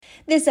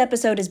This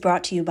episode is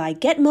brought to you by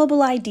Get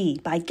Mobile ID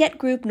by Get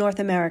Group North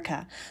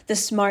America, the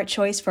smart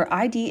choice for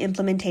ID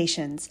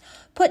implementations.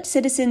 Put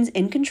citizens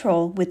in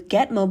control with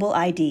Get Mobile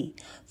ID,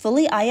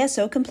 fully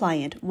ISO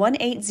compliant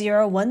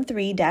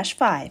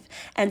 18013-5,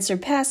 and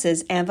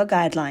surpasses AMVA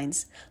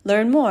guidelines.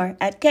 Learn more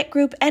at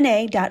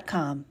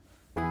getgroupna.com.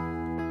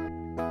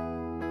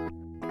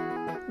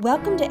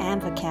 Welcome to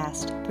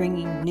AMVAcast,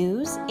 bringing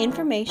news,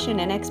 information,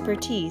 and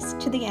expertise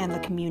to the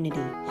AMVA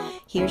community.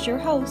 Here's your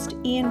host,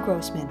 Ian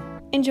Grossman.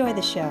 Enjoy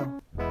the show.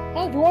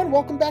 Hi, everyone.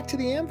 Welcome back to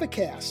the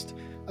AMVAcast.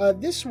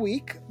 This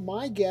week,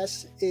 my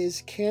guest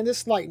is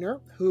Candace Leitner,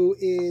 who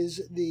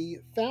is the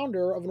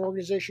founder of an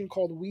organization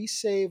called We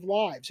Save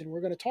Lives. And we're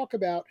going to talk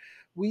about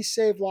We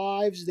Save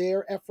Lives,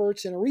 their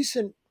efforts, and a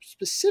recent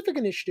specific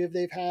initiative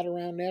they've had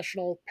around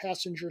National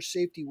Passenger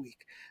Safety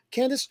Week.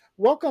 Candace,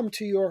 welcome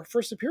to your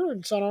first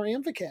appearance on our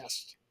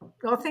AMVAcast.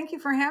 Well, thank you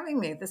for having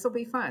me. This will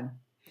be fun.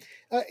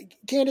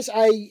 Candace,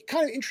 I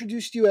kind of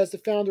introduced you as the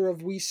founder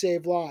of We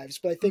Save Lives,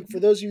 but I think for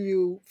those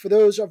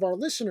of our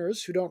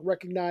listeners who don't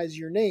recognize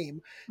your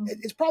name,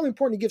 it's probably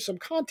important to give some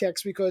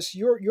context because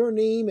your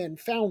name and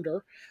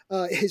founder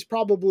is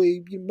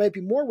probably, you might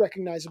be more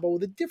recognizable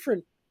with a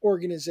different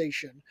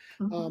organization.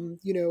 And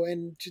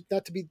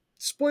not to be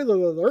spoiler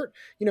alert,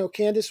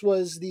 Candace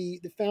was the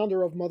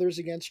founder of Mothers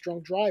Against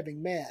Drunk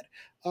Driving, MADD.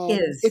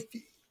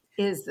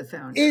 Is the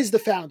founder. Is the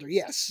founder,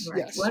 yes. Right.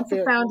 Yes. Once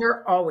a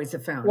founder, always a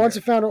founder. Once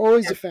a founder,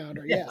 always a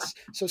founder, yes.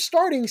 So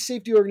starting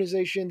safety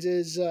organizations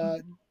is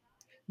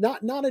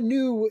not a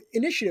new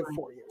initiative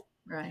for you.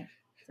 Right.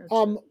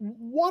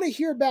 Want to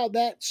hear about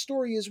that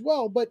story as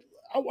well, but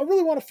I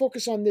really want to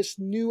focus on this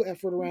new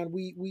effort around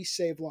We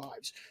Save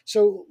Lives.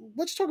 So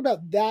let's talk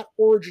about that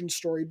origin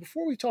story.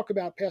 Before we talk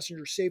about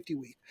Passenger Safety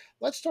Week,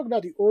 let's talk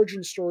about the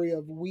origin story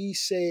of We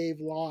Save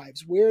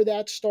Lives, where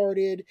that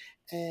started,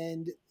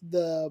 and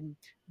the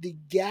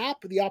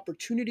gap, the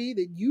opportunity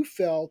that you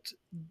felt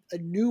a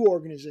new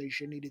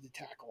organization needed to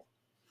tackle.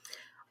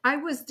 I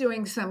was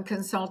doing some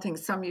consulting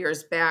some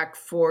years back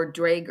for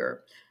Draeger,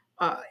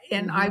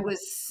 and I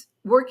was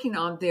working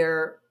on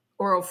their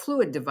oral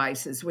fluid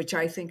devices, which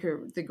I think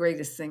are the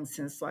greatest thing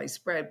since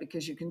sliced bread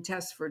because you can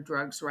test for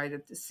drugs right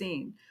at the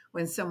scene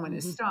when someone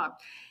is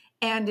stopped.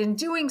 And in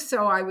doing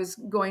so, I was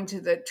going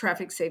to the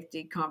traffic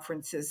safety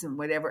conferences and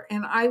whatever,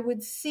 and I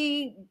would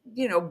see,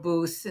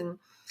 booths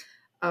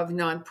of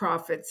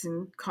nonprofits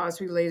and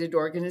cause-related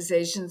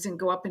organizations and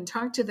go up and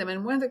talk to them.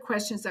 And one of the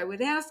questions I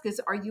would ask is,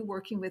 are you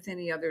working with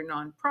any other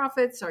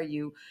nonprofits? Are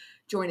you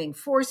joining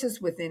forces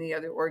with any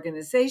other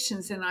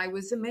organizations? And I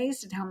was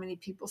amazed at how many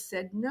people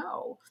said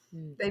no.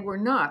 They were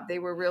not. They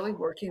were really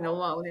working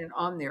alone and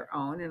on their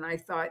own. And I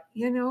thought,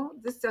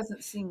 this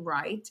doesn't seem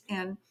right.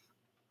 And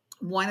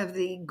one of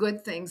the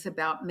good things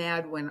about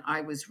MADD when I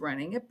was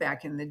running it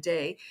back in the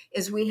day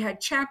is we had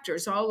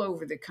chapters all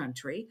over the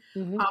country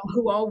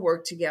who all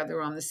worked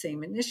together on the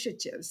same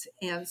initiatives.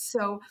 And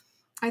so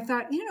I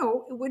thought,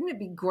 wouldn't it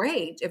be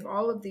great if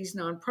all of these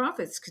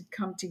nonprofits could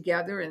come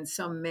together in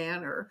some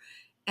manner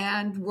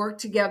and work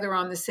together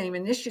on the same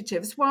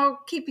initiatives while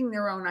keeping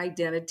their own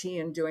identity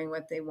and doing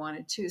what they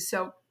wanted to.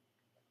 So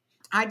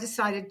I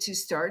decided to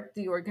start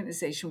the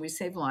organization We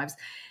Save Lives.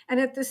 And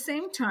at the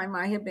same time,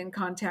 I had been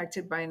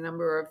contacted by a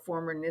number of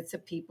former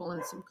NHTSA people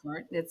and some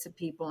current NHTSA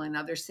people and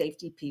other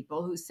safety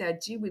people who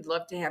said, gee, we'd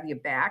love to have you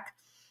back.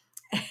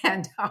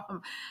 And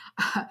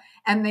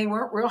they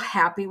weren't real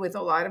happy with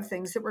a lot of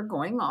things that were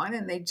going on.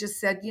 And they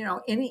just said,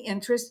 any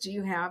interest do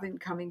you have in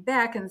coming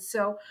back? And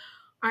so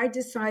I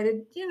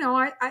decided,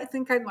 I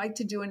think I'd like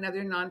to do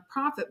another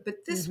nonprofit,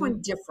 but this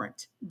one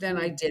different than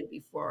I did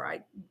before.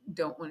 I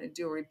don't want to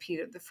do a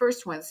repeat of the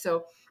first one.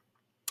 So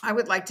I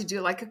would like to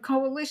do like a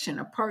coalition,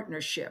 a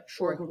partnership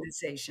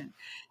organization.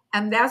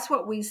 And that's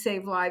what We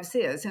Save Lives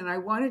is. And I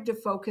wanted to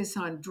focus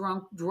on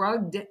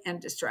drugged and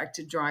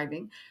distracted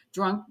driving.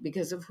 Drunk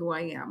because of who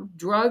I am.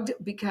 Drugged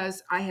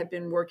because I had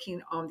been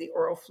working on the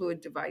oral fluid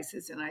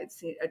devices and I'd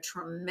seen a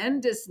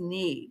tremendous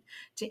need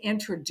to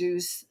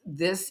introduce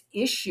this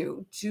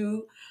issue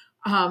to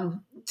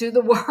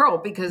the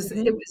world because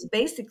it was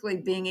basically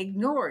being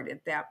ignored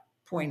at that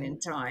point in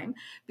time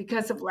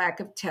because of lack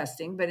of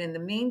testing. But in the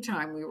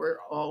meantime, we were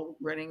all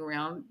running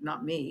around,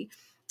 not me,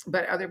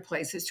 but other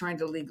places trying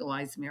to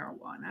legalize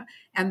marijuana.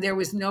 And there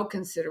was no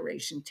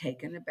consideration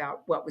taken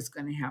about what was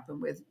going to happen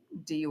with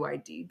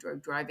DUID,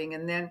 drug driving,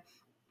 and then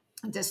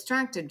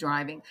distracted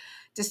driving.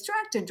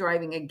 Distracted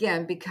driving,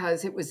 again,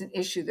 because it was an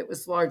issue that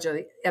was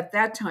largely at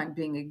that time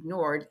being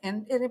ignored.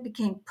 And it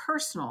became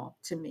personal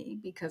to me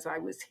because I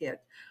was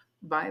hit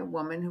by a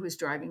woman who was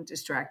driving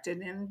distracted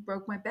and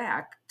broke my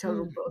back,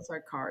 totaled both our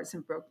cars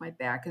and broke my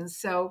back. And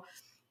so,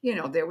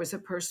 there was a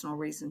personal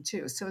reason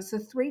too. So it's the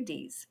 3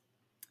 Ds.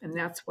 And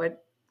that's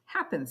what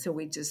happened. So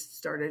we just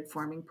started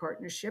forming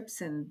partnerships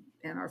and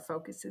our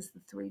focus is the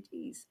 3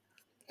 Ds.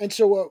 And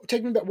so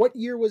take me back, what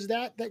year was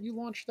that you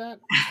launched that?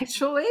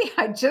 Actually,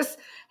 I just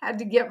had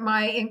to get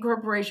my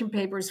incorporation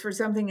papers for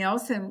something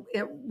else. And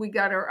we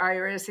got our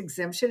IRS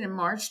exemption in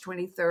March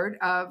 23rd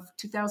of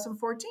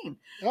 2014.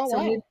 Oh,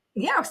 wow.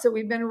 Yeah, so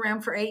we've been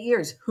around for 8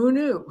 years. Who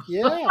knew?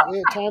 Yeah,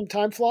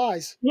 time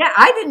flies. Yeah,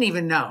 I didn't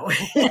even know.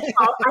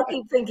 I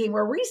keep thinking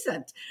we're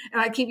recent,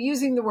 and I keep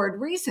using the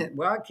word recent.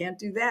 Well, I can't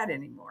do that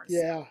anymore.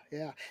 So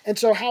Yeah. And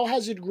so how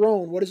has it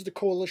grown? What does the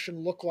coalition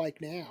look like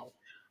now?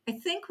 I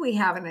think we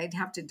have, and I'd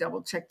have to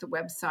double check the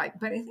website,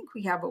 but I think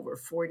we have over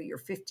 40 or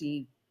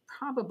 50,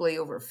 probably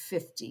over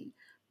 50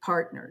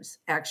 partners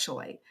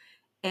actually.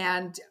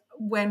 And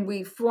when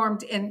we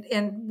formed, and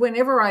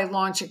whenever I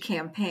launch a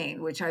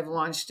campaign, which I've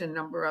launched a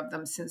number of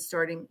them since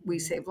starting We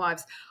Save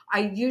Lives,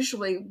 I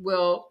usually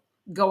will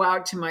go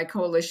out to my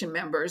coalition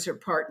members or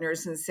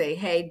partners and say,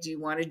 hey, do you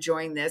want to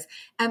join this?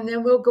 And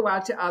then we'll go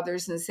out to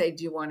others and say,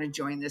 do you want to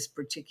join this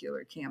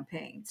particular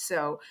campaign?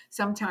 So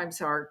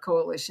sometimes our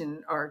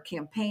coalition, our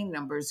campaign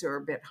numbers are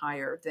a bit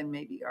higher than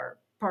maybe our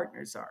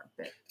partners are.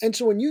 But And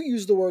so when you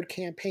use the word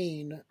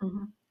campaign,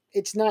 Mhm.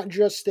 it's not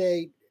just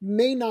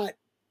may not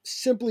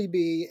simply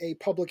be a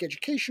public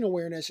education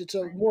awareness. It's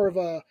a Right. more of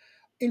a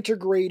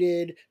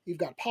integrated, you've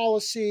got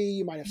policy,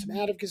 you might have some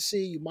Mhm. advocacy,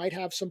 you might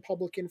have some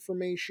public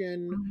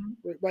information,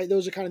 Mhm. right?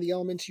 Those are kind of the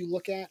elements you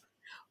look at.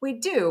 We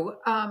do.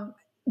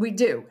 We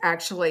do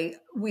actually.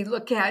 We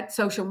look at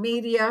social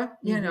media,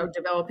 Mm-hmm.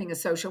 developing a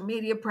social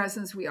media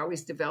presence. We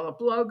always develop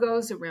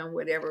logos around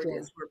whatever it Sure.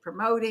 is we're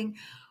promoting.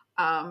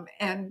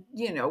 And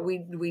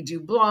we do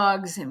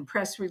blogs and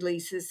press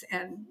releases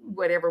and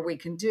whatever we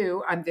can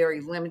do. I'm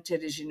very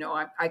limited, as you know.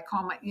 I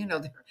call my,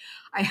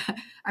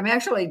 I'm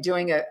actually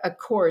doing a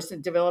course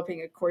and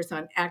developing a course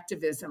on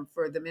activism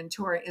for the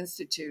Mentora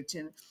Institute,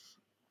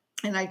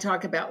 and I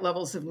talk about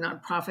levels of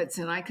nonprofits,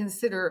 and I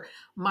consider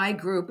my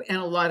group and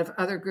a lot of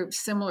other groups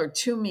similar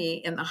to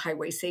me in the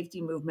highway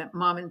safety movement,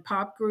 mom and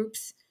pop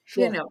groups,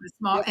 Sure. the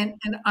small, Yep.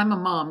 and I'm a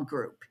mom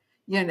group,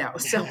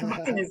 so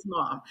mine is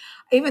mom,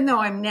 even though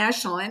I'm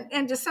national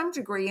and to some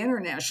degree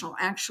international,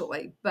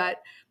 actually,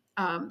 but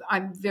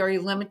I'm very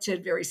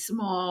limited, very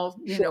small.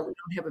 We Sure. don't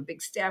have a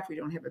big staff, we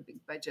don't have a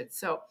big budget.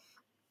 So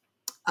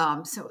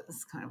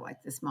it's kind of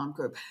like this mom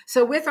group.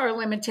 So with our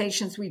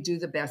limitations, we do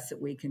the best that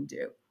we can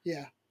do.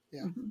 Yeah.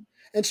 Yeah. Mhm.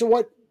 And so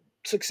what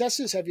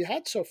successes have you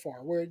had so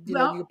far where, you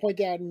Well, point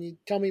out and you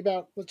tell me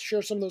about, let's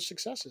share some of those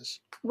successes.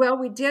 Well,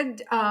 we did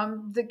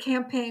the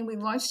campaign. We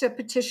launched a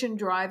petition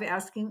drive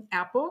asking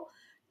Apple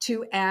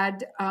to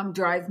add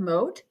drive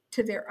mode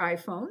to their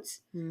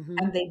iPhones, Mm-hmm.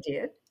 and they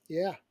did.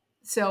 Yeah.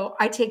 So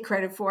I take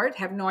credit for it.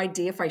 Have no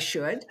idea if I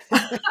should,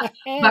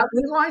 but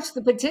we launched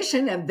the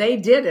petition and they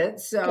did it. Okay.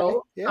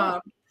 So, Yeah.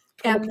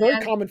 Become a and very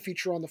then common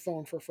feature on the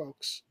phone for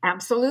folks.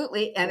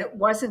 absolutely, and Yep. it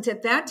wasn't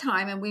at that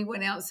time. And we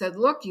went out and said,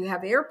 "Look, you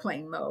have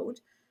airplane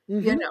mode."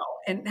 Mm-hmm.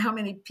 And how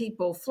many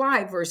people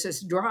fly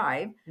versus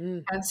drive.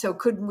 Mm. And so,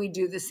 couldn't we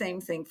do the same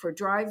thing for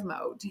drive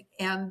mode?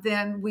 And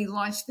then we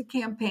launched the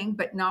campaign,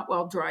 but not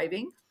while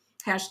driving,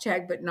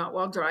 hashtag, but not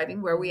while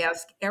driving, where we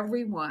ask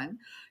everyone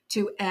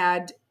to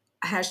add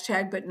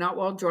hashtag, but not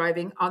while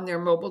driving on their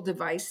mobile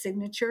device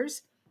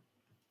signatures.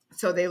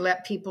 So they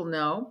let people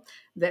know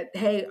that,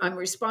 hey, I'm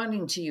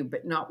responding to you,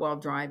 but not while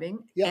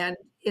driving. Yep. And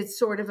it's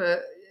sort of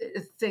a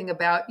thing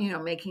about,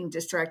 making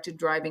distracted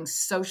driving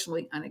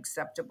socially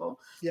unacceptable.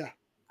 Yeah.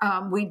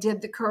 We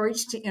did the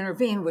Courage to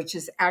Intervene, which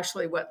is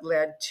actually what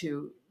led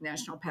to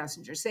National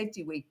Passenger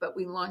Safety Week, but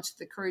we launched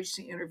the Courage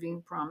to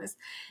Intervene promise.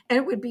 And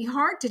it would be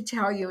hard to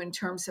tell you in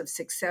terms of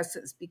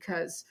successes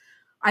because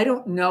I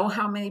don't know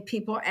how many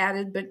people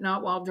added, but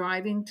not while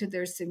driving to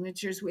their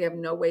signatures. We have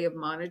no way of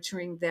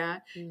monitoring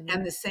that. Mm-hmm.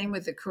 And the same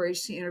with the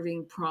Courage to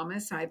Intervene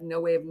promise. I have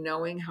no way of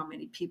knowing how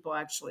many people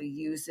actually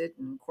use it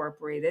and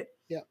incorporate it,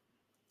 Yep.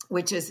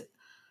 which is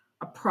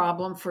a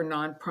problem for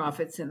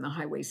nonprofits in the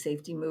highway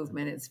safety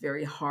movement. It's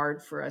very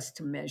hard for us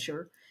to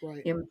measure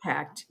Right.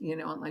 impact,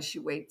 unless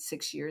you wait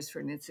 6 years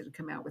for NHTSA to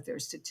come out with their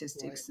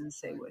statistics Right. and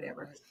say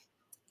whatever. Right.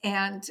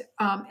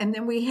 And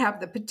then we have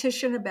the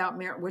petition about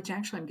merit, which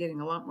actually I'm getting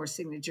a lot more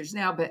signatures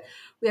now, but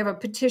we have a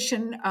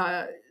petition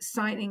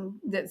signing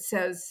that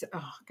says,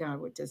 oh God,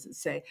 what does it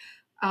say?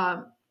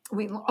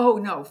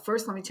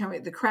 First let me tell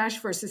you the crash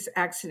versus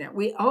accident.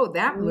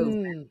 That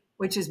movement,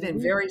 which has been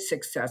very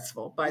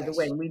successful, by the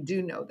way. We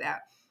do know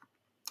that.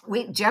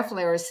 Jeff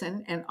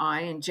Larison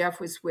and Jeff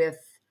was with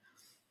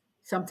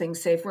something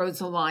Safe Roads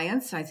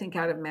Alliance, I think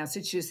out of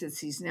Massachusetts.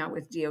 He's now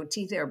with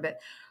DOT there, but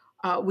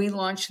we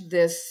launched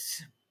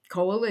this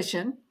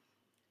coalition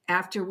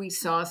after we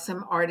saw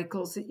some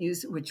articles that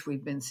which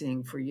we've been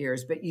seeing for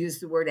years, but use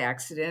the word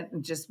accident.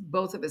 And just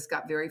both of us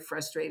got very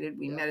frustrated.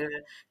 We met at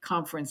a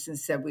conference and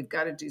said, we've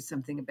got to do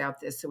something about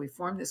this. So we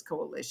formed this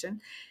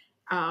coalition.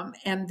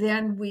 And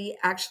then we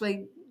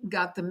actually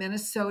got the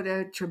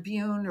Minnesota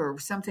Tribune or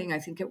something, I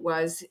think it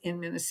was in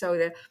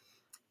Minnesota,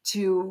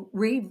 to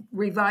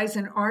revise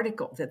an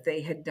article that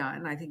they had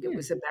done. I think it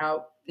was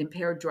about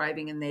impaired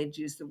driving, and they'd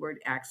used the word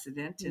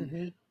accident.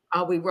 And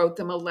we wrote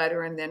them a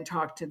letter and then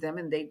talked to them,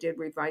 and they did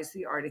revise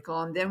the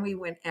article. And then we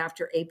went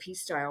after AP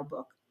Style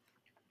Book,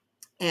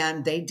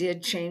 and they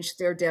did change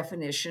their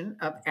definition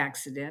of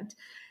accident,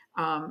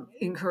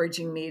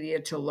 encouraging media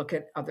to look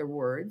at other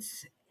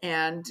words.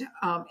 And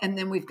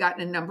then we've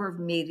gotten a number of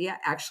media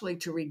actually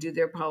to redo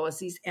their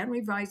policies and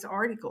revise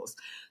articles.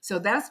 So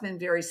that's been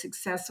very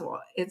successful.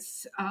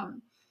 It's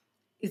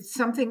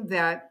something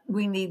that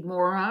we need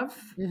more of.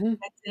 Mm-hmm.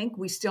 I think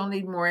we still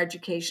need more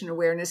education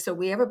awareness. So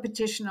we have a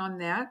petition on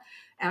that,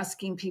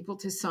 asking people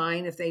to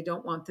sign if they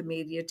don't want the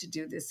media to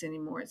do this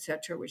anymore, et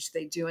cetera, which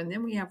they do. And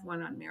then we have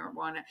one on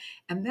marijuana,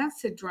 and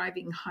that's the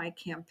Driving High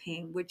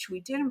campaign, which we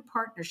did in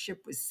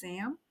partnership with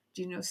SAM.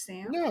 Do you know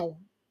SAM? No.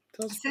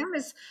 SAM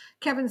is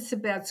Kevin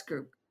Sabett's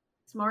group,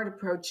 Smart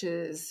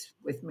Approaches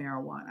with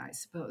Marijuana, I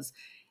suppose.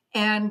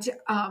 And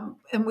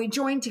we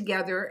joined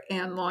together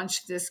and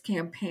launched this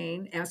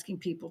campaign asking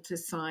people to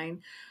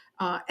sign,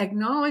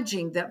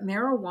 acknowledging that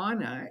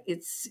marijuana,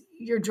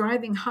 you're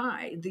driving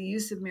high. The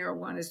use of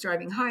marijuana is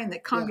driving high, and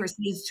that Congress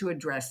needs to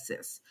address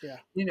this. Yeah.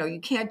 You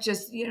can't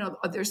just,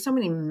 there's so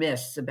many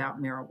myths about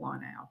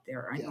marijuana out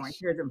there. I know I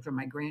hear them from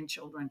my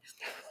grandchildren.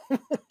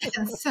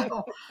 And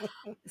so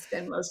I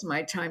spend most of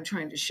my time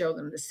trying to show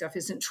them this stuff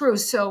isn't true.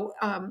 So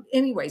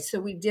anyway, so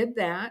we did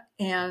that.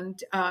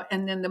 And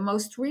then the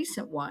most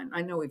recent one,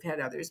 I know we've had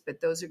others, but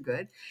those are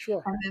good.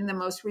 Sure. And then the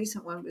most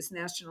recent one was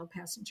National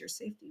Passenger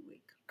Safety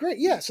Week. Great.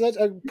 Yeah. So that's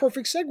a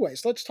perfect segue.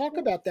 So let's talk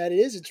about that.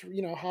 It's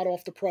hot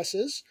off the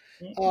presses.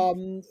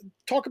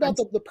 Talk about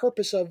the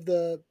purpose of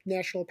the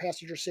National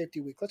Passenger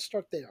Safety Week. Let's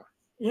start there.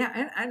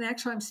 Yeah. And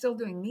actually, I'm still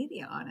doing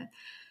media on it.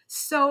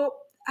 So,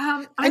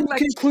 and you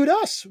can include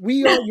us.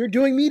 You're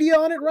doing media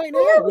on it right now.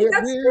 Really?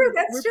 That's true.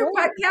 That's true.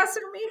 Podcast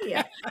or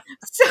media.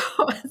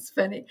 So it's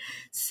funny.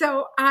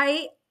 So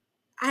I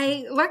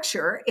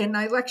lecture, and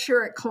I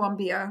lecture at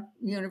Columbia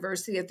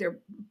University at their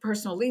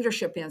Personal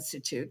Leadership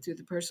Institute, through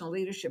the Personal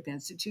Leadership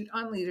Institute,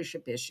 on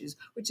leadership issues,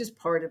 which is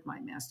part of my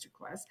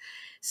masterclass.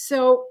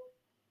 So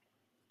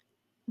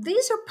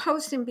these are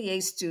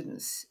post-MBA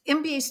students,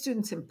 MBA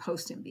students and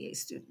post-MBA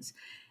students.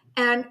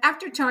 And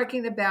after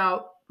talking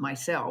about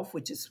myself,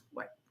 which is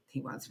what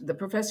the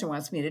professor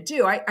wants me to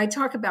do, I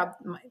talk about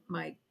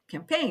my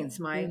campaigns,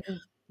 my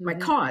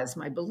cause,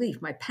 my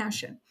belief, my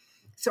passion.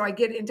 So I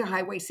get into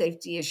highway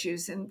safety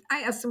issues, and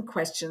I ask some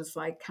questions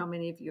like, how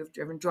many of you have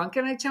driven drunk?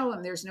 And I tell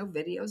them there's no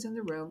videos in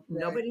the room. Right.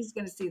 Nobody's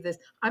going to see this.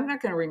 I'm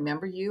not going to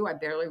remember you. I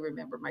barely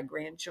remember my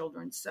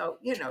grandchildren. So,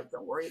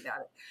 don't worry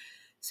about it.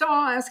 So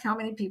I'll ask how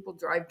many people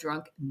drive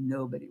drunk.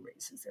 Nobody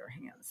raises their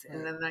hands.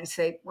 And then I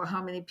say, well,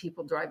 how many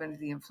people drive under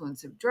the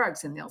influence of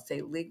drugs? And they'll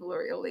say legal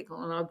or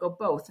illegal. And I'll go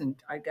both. And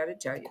I got to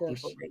tell you,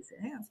 people raise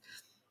their hands.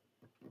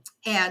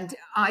 And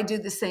I do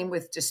the same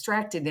with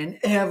distracted, and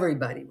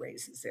everybody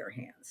raises their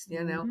hands,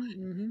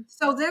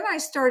 So then I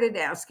started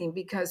asking,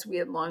 because we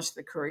had launched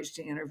the Courage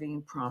to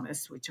Intervene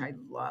Promise, which I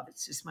love.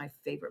 It's just my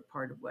favorite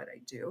part of what I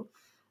do.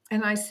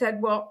 And I said,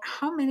 well,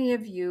 how many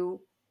of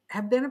you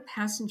have been a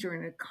passenger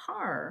in a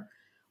car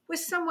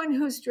with someone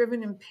who's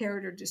driven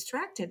impaired or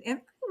distracted? And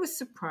I was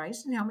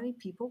surprised at how many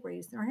people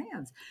raised their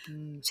hands.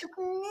 To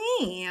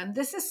me, and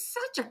this is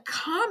such a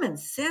common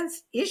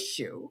sense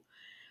issue,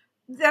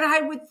 that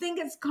I would think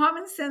it's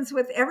common sense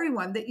with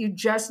everyone that you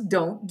just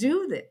don't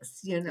do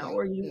this,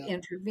 or you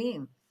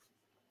intervene.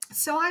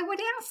 So I would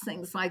ask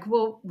things like,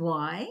 well,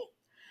 why?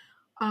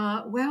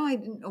 Well, I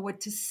didn't know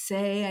what to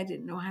say. I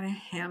didn't know how to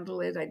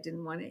handle it. I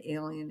didn't want to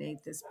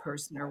alienate this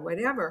person or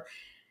whatever.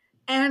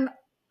 And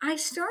I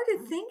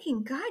started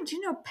thinking, God,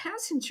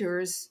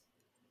 passengers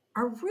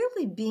are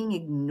really being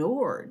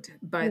ignored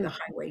by the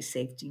highway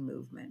safety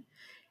movement.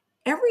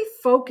 Every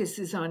focus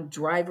is on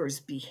drivers'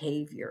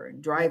 behavior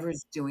and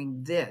drivers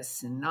doing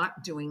this and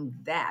not doing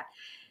that.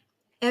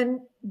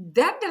 And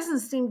that doesn't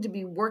seem to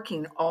be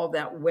working all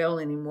that well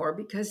anymore,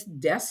 because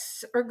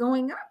deaths are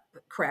going up,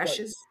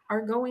 crashes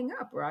are going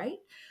up, right?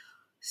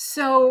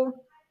 So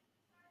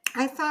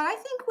I thought, I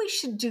think we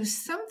should do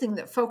something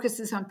that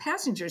focuses on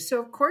passengers. So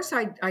of course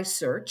I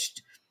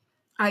searched.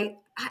 I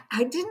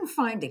didn't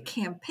find a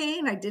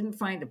campaign. I didn't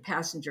find a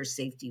passenger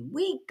safety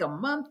week, a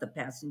month, a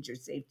passenger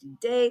safety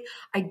day.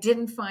 I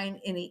didn't find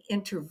any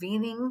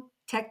intervening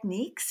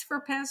techniques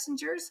for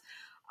passengers.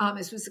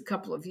 This was a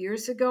couple of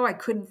years ago. I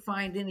couldn't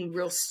find any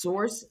real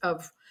source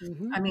of,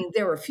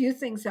 there were a few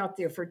things out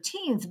there for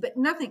teens, but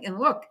nothing. And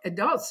look,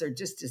 adults are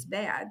just as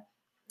bad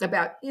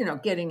about,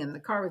 getting in the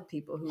car with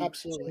people who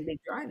shouldn't be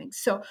driving.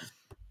 So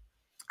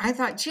I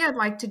thought, gee, I'd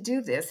like to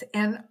do this.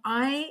 And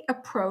I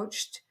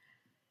approached,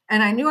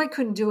 and I knew I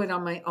couldn't do it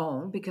on my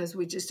own because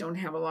we just don't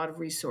have a lot of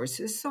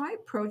resources. So I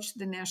approached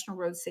the National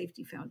Road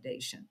Safety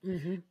Foundation,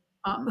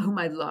 whom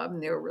I love,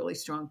 and they're a really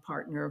strong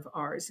partner of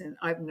ours. And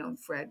I've known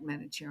Fred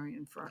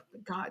Manacharian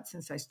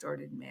since I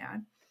started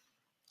MAD.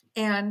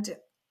 And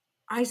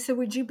I said,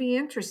 would you be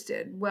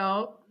interested?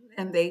 Well,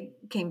 and they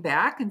came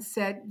back and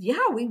said,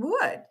 yeah, we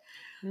would.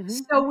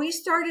 So we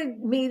started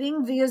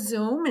meeting via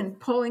Zoom and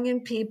pulling in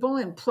people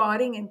and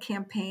plotting and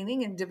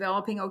campaigning and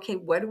developing, okay,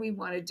 what do we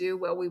want to do?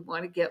 Well, we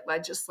want to get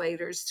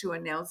legislators to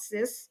announce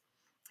this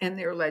and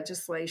their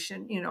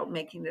legislation,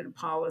 making it a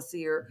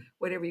policy or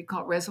whatever you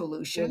call it,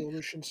 resolution.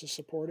 Resolutions to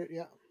support it,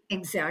 yeah.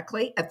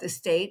 Exactly, at the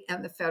state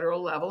and the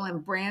federal level.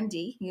 And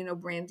Brandy,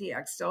 Brandy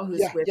Extel, who's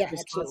Yeah, with yeah,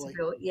 absolutely.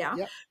 Responsibility. Yeah,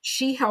 Yep.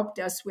 she helped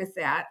us with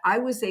that. I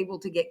was able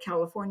to get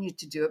California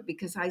to do it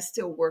because I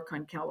still work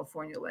on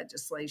California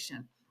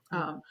legislation.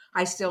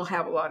 I still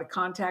have a lot of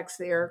contacts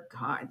there.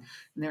 God,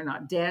 and they're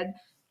not dead.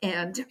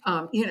 And,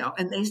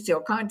 and they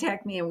still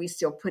contact me and we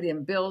still put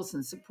in bills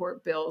and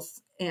support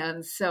bills.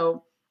 And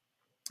so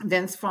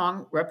Vince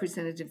Fong,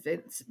 Representative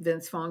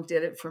Vince Fong,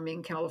 did it for me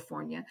in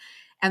California.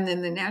 And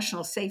then the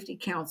National Safety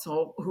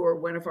Council, who are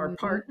one of our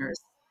Mm-hmm. partners,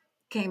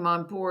 came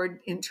on board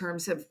in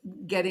terms of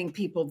getting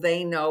people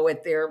they know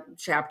at their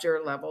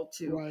chapter level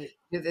to Right.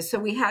 do this. So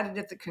we had it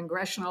at the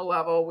congressional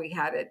level. We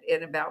had it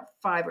in about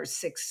 5 or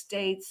 6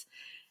 states,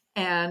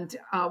 and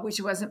which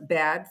wasn't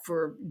bad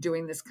for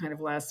doing this kind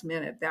of last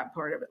minute, that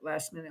part of it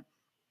last minute.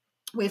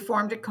 We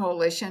formed a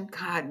coalition.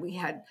 God,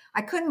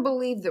 I couldn't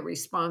believe the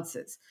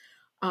responses.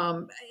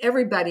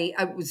 Everybody,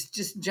 I was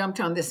just jumped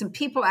on this, and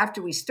people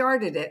after we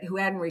started it who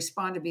hadn't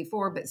responded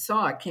before but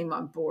saw it came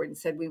on board and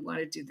said we want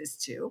to do this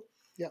too.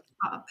 Yep.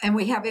 And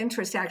we have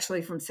interest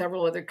actually from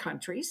several other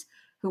countries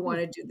who want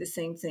to do the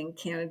same thing: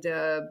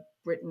 Canada,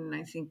 Britain,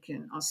 I think,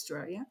 and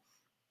Australia.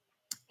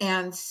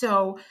 And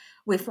so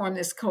we formed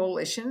this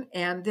coalition,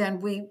 and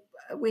then we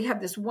have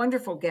this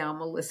wonderful gal,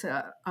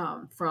 Melissa,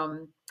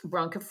 from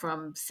Bronca,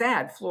 from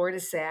SAD, Florida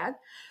SAD,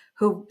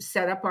 who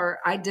set up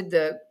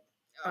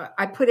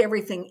I put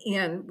everything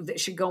in that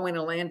should go in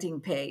a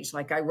landing page.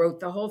 Like I wrote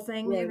the whole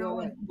thing,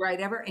 right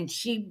ever, and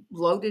she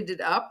loaded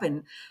it up,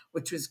 and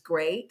which was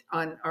great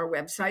on our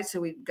website. So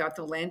we got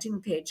the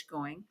landing page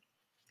going.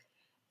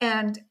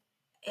 And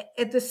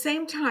at the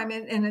same time,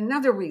 and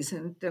another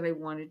reason that I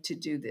wanted to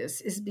do this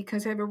is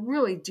because I have a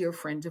really dear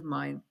friend of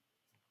mine,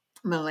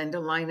 Melinda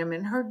Lynham,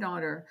 and her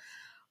daughter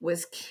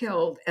was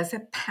killed as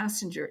a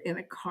passenger in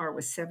a car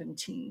with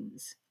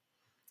 17s.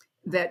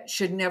 That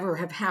should never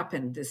have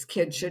happened. This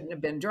kid shouldn't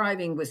have been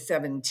driving with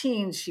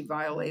 17. She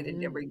violated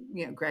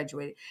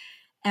graduated.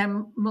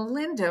 And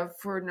Melinda,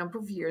 for a number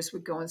of years,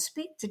 would go and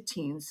speak to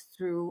teens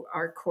through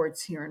our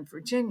courts here in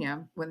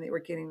Virginia when they were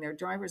getting their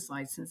driver's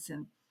license.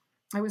 And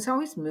I was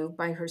always moved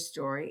by her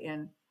story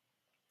and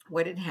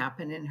what had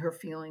happened and her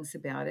feelings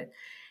about it.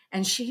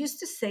 And she used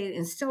to say,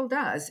 and still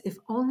does, if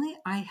only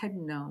I had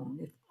known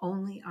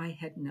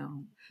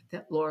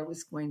that Laura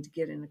was going to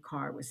get in a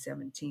car with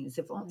 17s,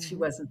 if only she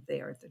wasn't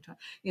there at the time,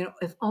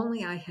 if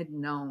only I had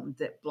known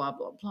that blah,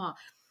 blah, blah.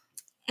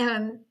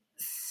 And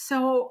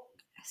so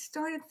I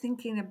started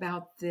thinking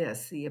about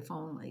this, the if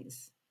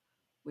onlys,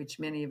 which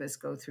many of us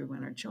go through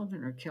when our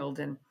children are killed.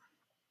 And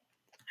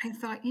I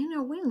thought,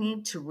 we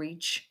need to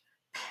reach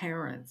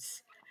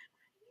parents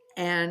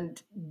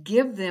and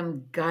give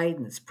them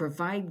guidance,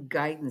 provide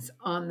guidance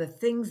on the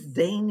things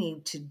they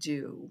need to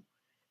do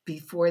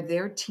before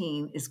their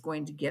teen is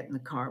going to get in the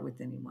car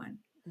with anyone.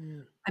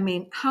 I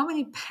mean, how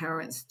many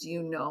parents do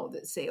you know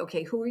that say,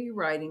 okay, who are you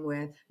riding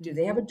with? Do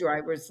they have a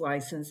driver's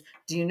license?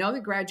 Do you know the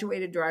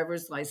graduated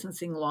driver's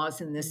licensing laws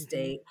in this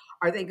state?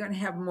 Are they going to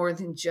have more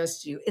than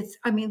just you?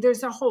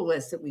 There's a whole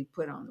list that we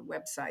put on the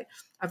website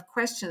of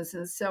questions.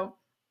 And so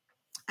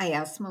I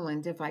asked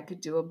Melinda if I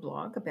could do a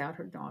blog about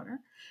her daughter.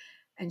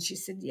 And she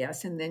said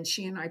yes. And then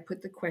she and I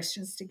put the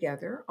questions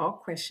together, all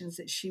questions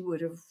that she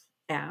would have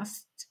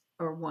asked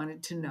or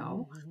wanted to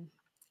know.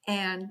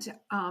 And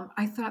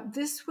I thought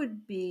this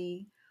would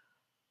be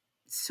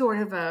sort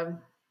of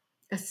a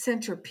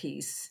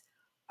centerpiece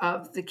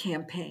of the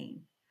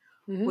campaign.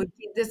 Would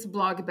be this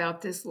blog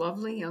about this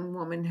lovely young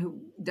woman who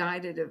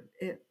died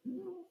who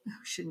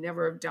should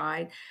never have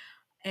died,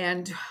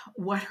 and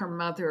what her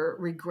mother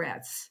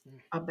regrets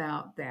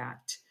about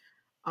that.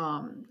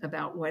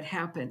 About what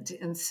happened.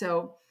 And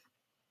so,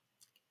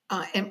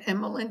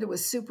 and Melinda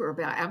was super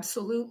about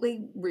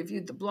absolutely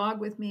reviewed the blog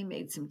with me,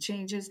 made some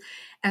changes.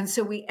 And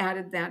so we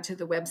added that to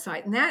the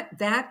website. And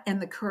that and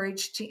the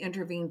Courage to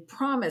Intervene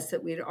promise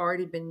that we'd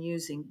already been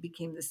using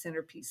became the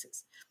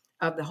centerpieces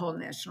of the whole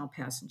National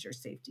Passenger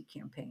Safety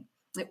Campaign.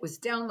 It was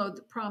download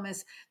the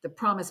promise. The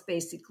promise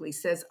basically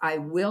says, I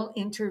will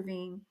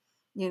intervene,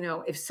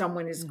 if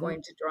someone is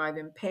going to drive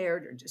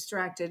impaired or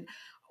distracted,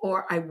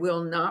 or I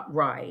will not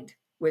ride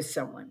with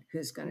someone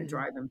who's going to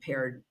drive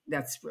impaired.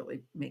 That's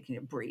really making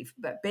it brief,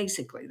 but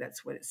basically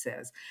that's what it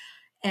says.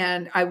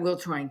 And I will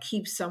try and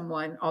keep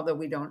someone, although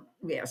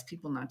we ask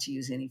people not to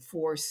use any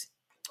force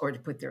or to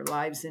put their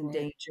lives in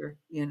danger,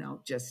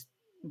 just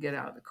get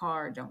out of the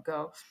car, don't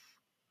go.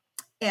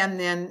 And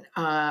then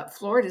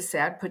Florida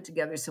SAD put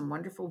together some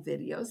wonderful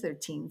videos their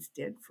teens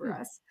did for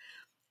us.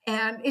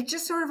 And it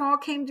just sort of all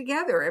came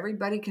together.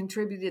 Everybody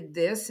contributed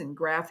this and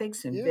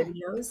graphics and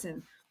videos.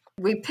 And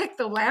we picked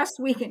the last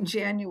week in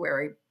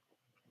January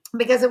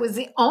because it was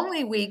the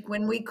only week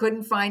when we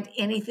couldn't find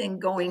anything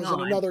going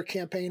on. Another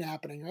campaign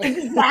happening, right?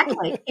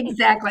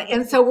 Exactly.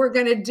 And so we're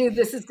going to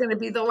this is going to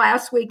be the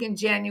last week in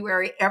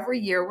January every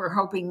year. We're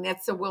hoping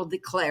NHTSA will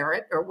declare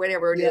it or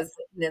whatever it is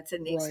that NHTSA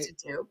needs to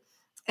do.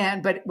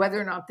 But whether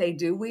or not they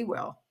do, we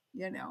will,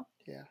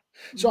 Yeah.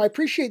 So I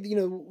appreciate,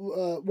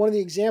 one of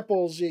the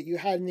examples that you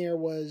had in there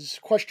was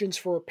questions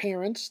for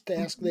parents to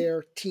ask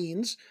their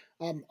teens.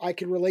 I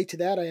can relate to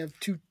that. I have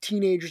two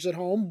teenagers at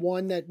home,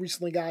 one that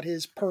recently got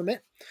his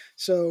permit.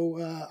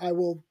 So I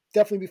will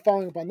definitely be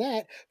following up on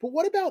that. But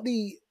what about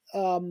the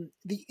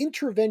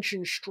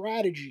intervention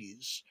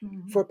strategies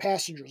Mhm. for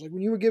passengers? Like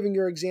when you were giving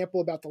your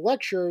example about the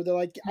lecture, they're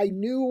like, I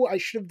knew I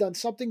should have done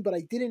something, but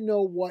I didn't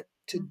know what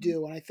to Mhm.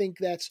 do. And I think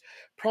that's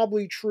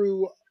probably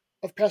true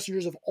of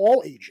passengers of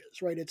all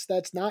ages, right?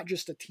 That's not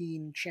just a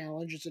teen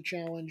challenge. It's a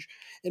challenge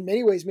in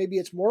many ways. Maybe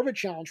it's more of a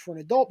challenge for an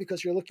adult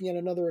because you're looking at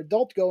another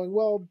adult going,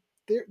 well,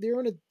 they're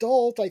an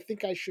adult. I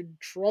think I should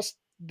trust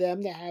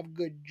them to have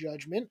good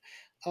judgment,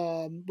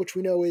 which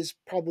we know is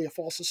probably a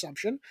false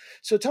assumption.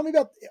 So tell me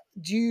about,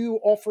 do you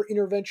offer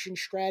intervention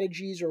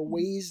strategies or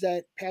ways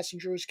that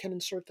passengers can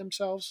insert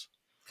themselves?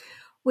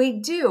 We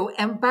do.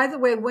 And by the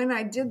way, when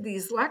I did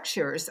these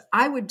lectures,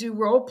 I would do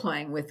role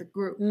playing with the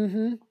group.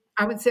 Mm-hmm.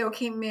 I would say,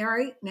 okay,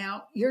 Mary,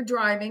 now you're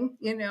driving,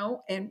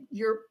 and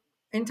you're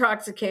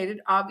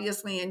intoxicated,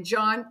 obviously. And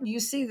John, you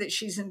see that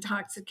she's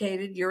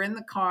intoxicated. You're in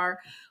the car.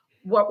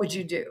 What would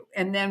you do?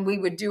 And then we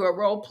would do a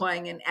role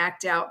playing and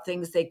act out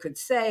things they could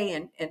say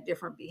and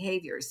different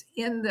behaviors.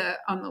 On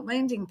the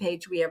landing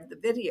page, we have the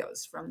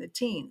videos from the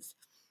teens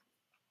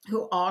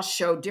who all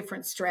show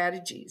different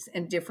strategies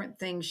and different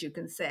things you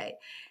can say.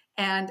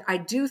 And I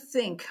do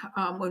think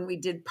when we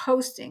did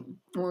posting,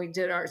 when we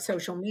did our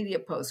social media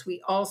posts,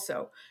 we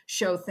also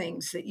show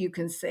things that you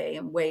can say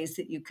and ways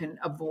that you can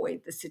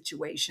avoid the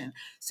situation.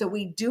 So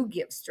we do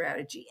give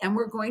strategy. And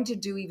we're going to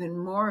do even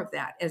more of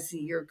that as the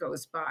year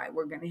goes by.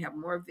 We're going to have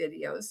more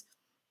videos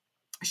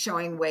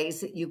showing ways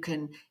that you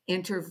can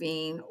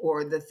intervene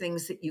or the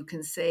things that you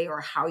can say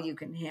or how you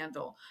can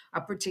handle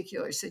a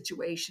particular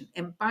situation.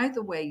 And by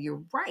the way,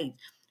 you're right.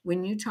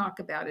 When you talk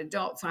about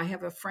adults, I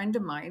have a friend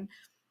of mine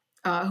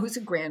who's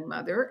a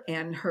grandmother,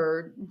 and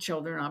her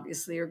children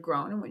obviously are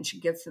grown. And when she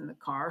gets in the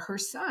car, her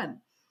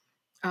son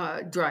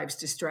drives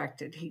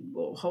distracted. He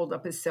will hold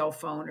up his cell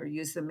phone or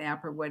use the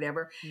map or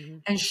whatever. Mm-hmm.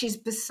 And she's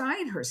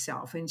beside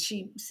herself. And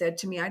she said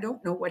to me, I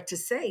don't know what to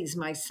say. He's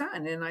my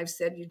son. And I've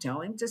said, you tell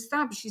him to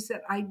stop. She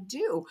said, I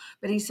do.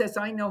 But he says,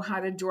 I know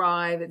how to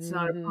drive. It's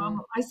not a Mm-hmm.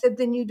 problem. I said,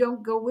 then you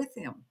don't go with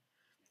him.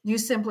 You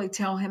simply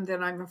tell him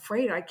that I'm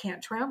afraid I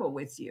can't travel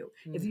with you.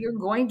 If you're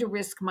going to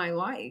risk my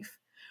life,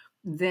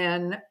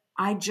 then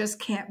I just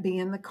can't be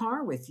in the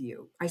car with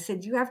you. I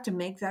said, you have to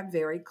make that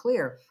very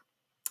clear.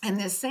 And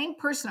this same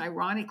person,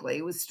 ironically,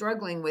 who was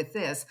struggling with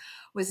this,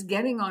 was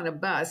getting on a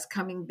bus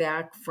coming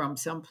back from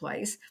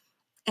someplace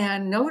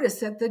and noticed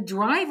that the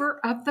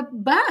driver of the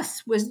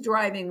bus was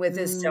driving with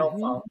his cell Mm-hmm.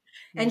 phone.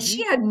 And Mm-hmm.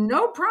 she had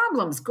no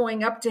problems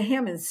going up to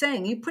him and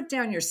saying, you put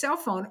down your cell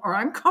phone or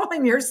I'm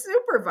calling your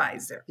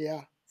supervisor.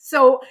 Yeah.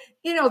 So,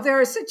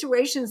 there are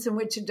situations in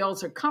which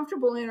adults are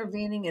comfortable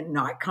intervening and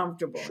not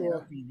comfortable Sure.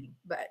 intervening.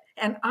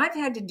 And I've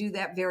had to do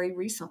that very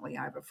recently.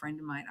 I have a friend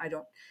of mine. I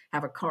don't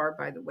have a car,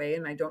 by the way,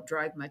 and I don't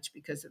drive much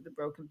because of the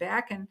broken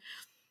back. And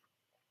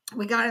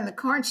we got in the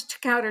car and she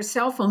took out her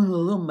cell phone, a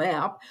little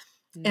map.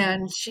 Mm-hmm.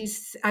 And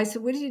I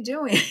said, what are you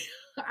doing?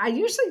 I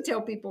usually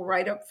tell people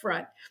right up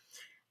front,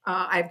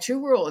 I have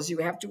two rules. You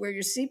have to wear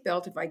your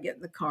seatbelt if I get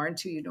in the car, and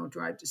two, you don't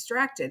drive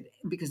distracted,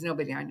 because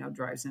nobody I know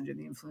drives under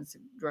the influence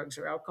of drugs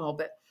or alcohol.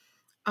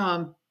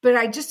 But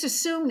I just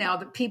assume now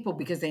that people,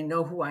 because they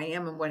know who I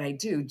am and what I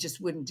do,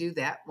 just wouldn't do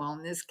that. Well,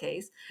 in this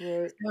case,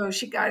 Right. so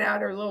she got out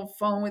her little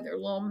phone with her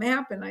little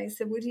map, and I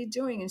said, "What are you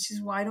doing?" And she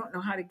said, "Well, I don't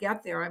know how to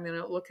get there. I'm going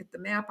to look at the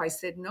map." I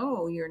said,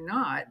 "No, you're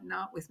not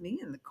with me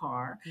in the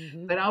car,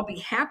 Mm-hmm. but I'll be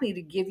happy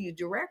to give you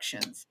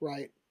directions.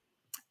 Right.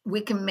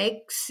 We can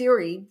make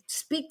Siri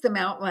speak them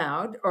out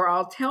loud, or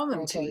I'll tell them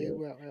I'll to tell you. you."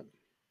 Well, yeah.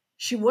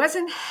 She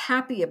wasn't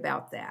happy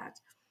about that.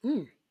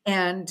 Mm.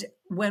 And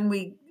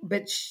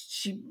but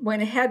she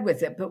went ahead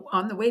with it. But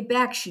on the way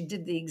back, she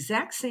did the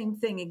exact same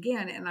thing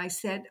again. And I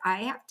said, I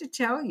have to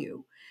tell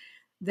you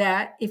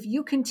that if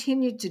you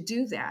continue to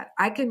do that,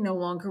 I can no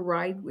longer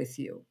ride with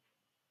you.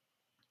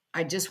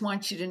 I just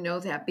want you to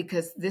know that,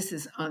 because this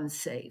is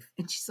unsafe.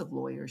 And she's a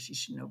lawyer. She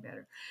should know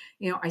better.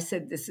 I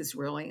said, this is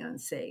really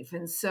unsafe.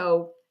 And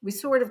so we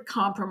sort of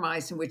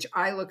compromised, in which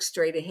I looked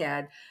straight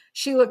ahead.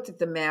 She looked at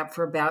the map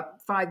for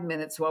about 5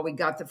 minutes while we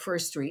got the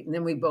first street. And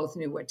then we both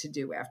knew what to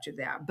do after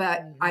that.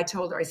 But Mm-hmm. I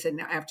told her, I said,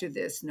 now after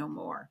this, no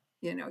more.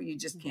 You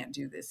just can't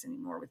do this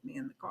anymore with me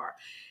in the car.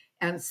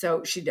 And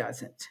so she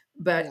doesn't.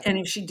 Yeah. And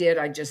if she did,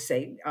 I'd just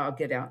say, I'll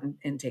get out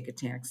and take a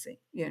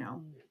taxi.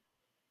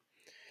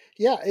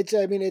 Yeah, it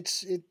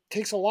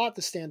takes a lot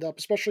to stand up,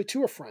 especially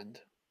to a friend,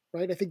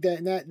 right? I think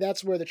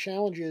that's where the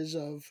challenge is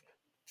of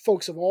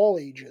folks of all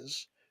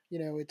ages.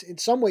 It's in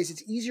some ways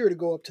it's easier to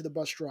go up to the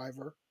bus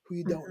driver who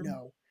you don't Mhm.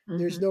 know. Mhm.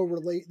 There's no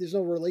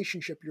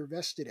relationship you're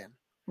vested in.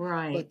 But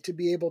Right. to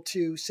be able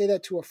to say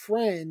that to a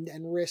friend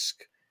and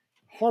risk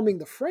harming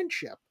the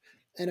friendship,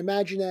 and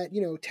imagine that,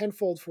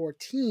 tenfold for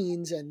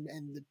teens and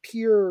the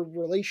peer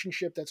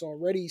relationship that's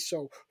already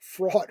so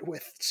fraught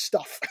with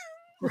stuff.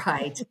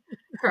 Right.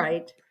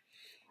 Right.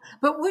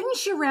 But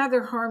wouldn't you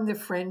rather harm the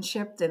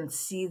friendship than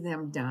see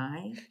them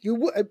die?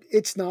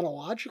 It's not a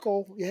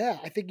logical. Yeah,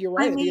 I think you're I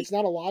right. I think mean, it's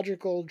not a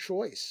logical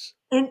choice.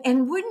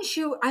 and wouldn't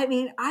you? I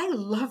mean, I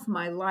love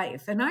my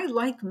life and I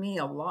like me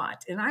a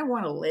lot and I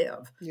want to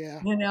live.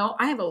 Yeah.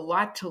 I have a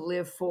lot to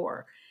live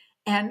for.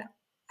 And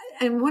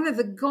one of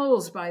the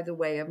goals, by the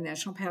way, of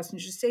National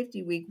Passenger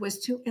Safety Week was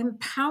to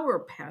empower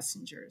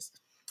passengers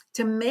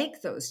to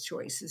make those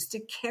choices, to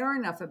care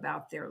enough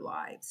about their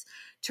lives,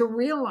 to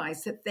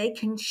realize that they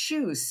can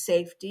choose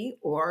safety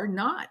or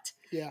not.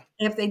 Yeah.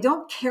 If they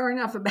don't care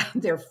enough about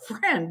their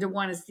friend to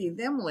want to see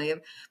them live,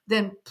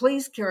 then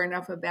please care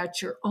enough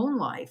about your own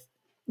life,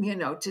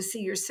 to see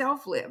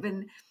yourself live.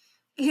 And,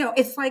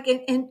 it's like,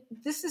 and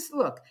this is,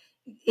 look,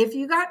 if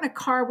you got in a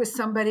car with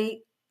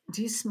somebody,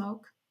 do you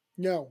smoke?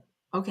 No.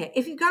 Okay.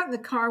 If you got in the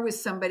car with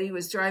somebody who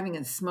was driving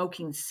and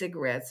smoking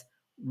cigarettes,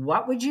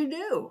 what would you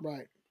do?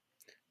 Right.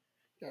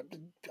 Yeah,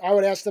 I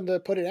would ask them to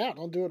put it out.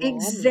 Don't do it while I'm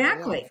there. Yeah,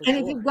 Exactly. for And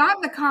if you sure. got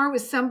in the car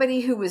with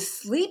somebody who was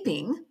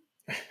sleeping,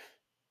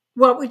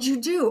 what would you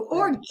do? Yeah.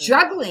 Or Yeah.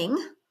 juggling,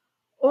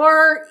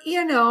 or,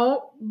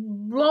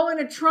 blowing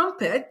a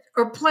trumpet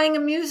or playing a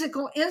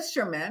musical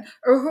instrument,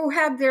 or who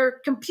had their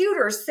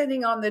computer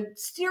sitting on the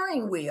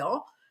steering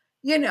wheel,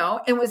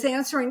 and was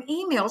answering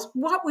emails,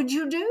 what would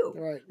you do?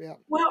 Right. Yeah.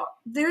 Well,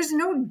 there's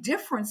no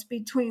difference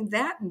between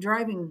that and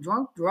driving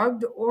drunk,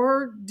 drugged,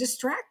 or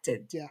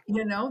distracted. Yeah.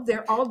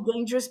 They're all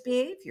dangerous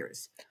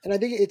behaviors. And I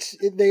think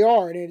they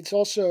are, and it's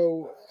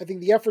also, I think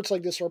the efforts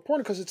like this are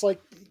important because it's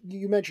like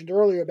you mentioned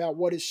earlier about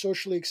what is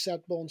socially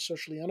acceptable and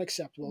socially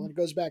unacceptable, and it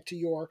goes back to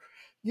your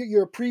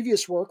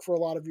previous work for a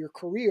lot of your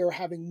career,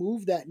 having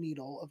moved that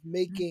needle of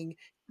making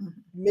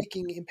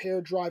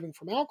impaired driving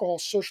from alcohol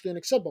socially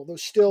unacceptable.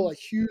 There's still a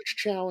huge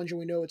challenge, and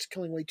we know it's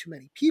killing way too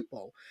many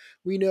people.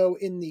 We know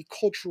in the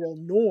cultural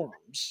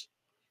norms,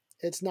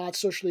 it's not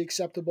socially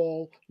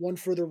acceptable. One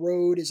for the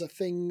road is a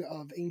thing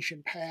of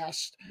ancient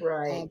past,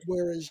 Right.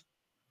 whereas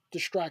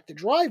distracted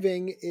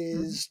driving Mhm.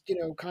 is,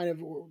 kind of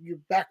you're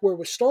back where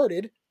we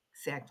started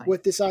Exactly.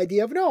 with this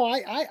idea of no,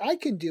 I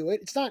can do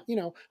it. It's not,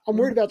 I'm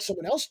worried Mhm. about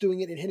someone else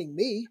doing it and hitting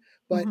me,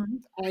 but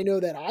Mhm. I know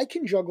that I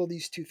can juggle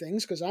these two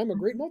things because I'm a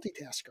great Mhm.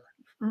 multitasker.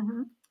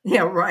 Mhm.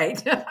 Yeah, right.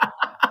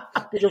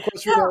 Which of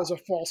course we know No, is a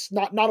false,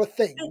 not a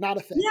thing, not a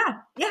thing.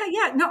 yeah, yeah,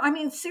 yeah. No, I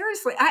mean,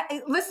 seriously.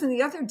 Listen.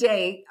 The other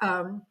day,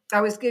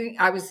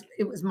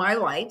 it was my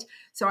light,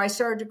 so I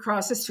started to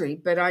cross the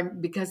street.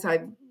 But because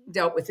I've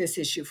dealt with this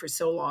issue for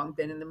so long,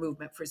 been in the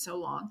movement for so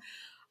long.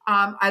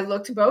 I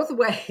looked both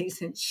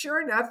ways, and sure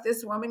enough,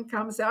 this woman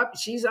comes up.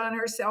 She's on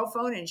her cell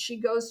phone, and she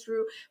goes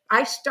through.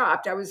 I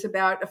stopped. I was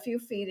about a few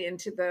feet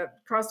into the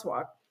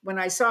crosswalk when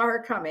I saw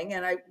her coming,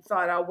 and I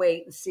thought I'll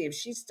wait and see if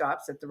she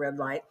stops at the red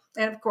light.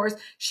 And of course,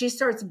 she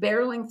starts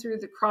barreling through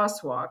the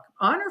crosswalk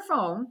on her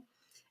phone,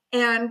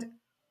 and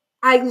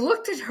I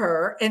looked at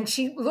her and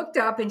she looked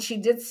up and she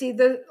did see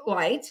the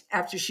light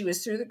after she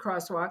was through the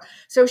crosswalk.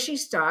 So she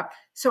stopped.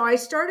 So I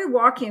started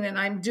walking and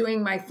I'm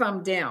doing my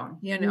thumb down,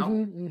 Mm-hmm.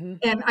 Mm-hmm.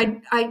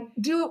 and I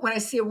do it when I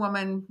see a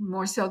woman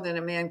more so than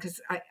a man because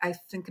I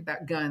think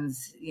about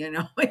guns,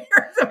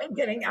 somebody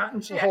getting out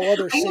and A shit. whole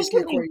other I used safety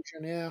to be,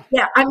 equation. Yeah.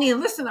 yeah, I mean,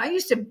 listen, I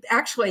used to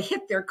actually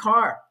hit their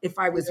car if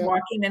I was Yeah.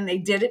 walking and they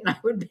did it and I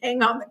would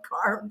bang on the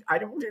car. I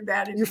don't do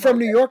that You're from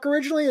anymore. New York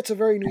originally? It's a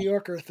very New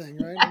Yorker thing,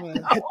 right? I'm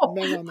gonna hit No,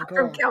 bang on the I'm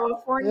from car.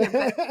 California,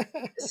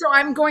 but so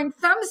I'm going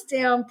thumbs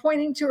down,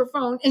 pointing to her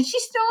phone, and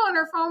she's still on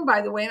her phone, by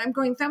the way. And I'm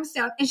going thumbs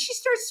down, and she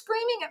starts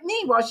screaming at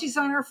me while she's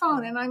on her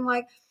phone, and I'm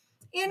like,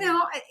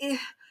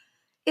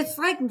 it's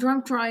like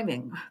drunk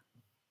driving.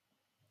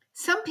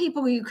 Some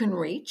people you can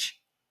reach,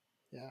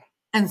 Yeah.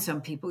 and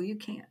some people you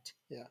can't.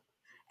 Yeah.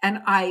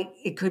 And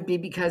it could be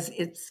because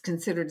it's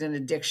considered an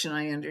addiction.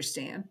 I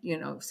understand,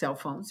 cell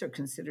phones are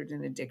considered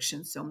an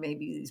addiction. So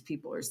maybe these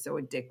people are so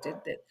addicted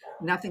that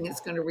nothing is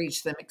going to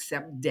reach them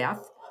except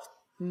death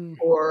Mm.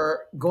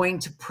 or going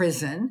to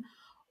prison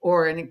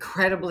or an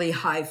incredibly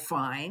high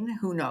fine.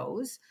 Who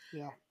knows?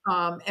 Yeah.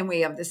 And we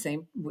have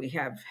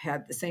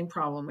had the same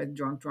problem with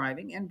drunk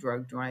driving and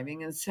drug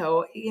driving. And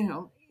so,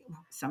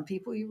 some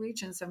people you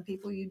reach and some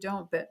people you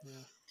don't. But Yeah.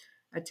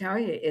 I tell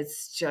you,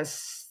 it's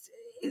just,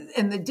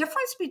 and the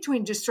difference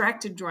between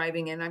distracted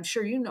driving, and I'm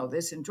sure you know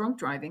this, and drunk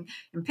driving,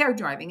 impaired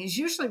driving, is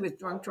usually with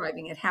drunk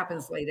driving, it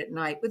happens late at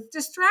night. With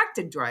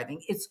distracted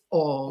driving, it's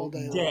All all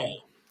day day.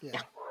 long. Yeah.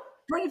 Yeah,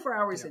 24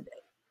 hours Yeah. a day.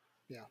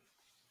 Yeah.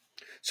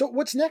 So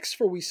what's next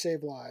for We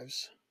Save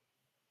Lives?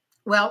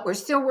 Well, we're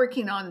still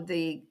working on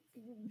the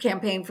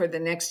campaign for the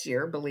next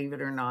year, believe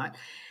it or not.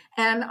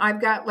 And I've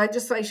got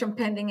legislation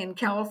pending in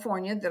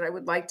California that I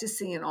would like to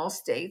see in all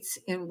states,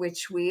 in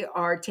which we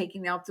are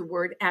taking out the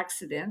word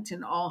accident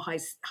in all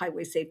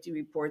highway safety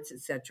reports, et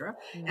cetera,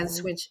 and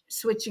Mm-hmm.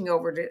 switching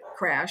over to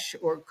crash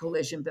or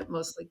collision, but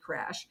mostly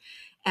crash.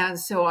 And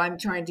so I'm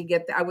trying to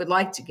get that. I would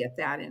like to get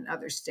that in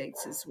other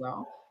states as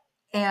well.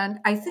 And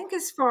I think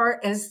as far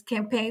as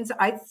campaigns,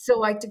 I'd still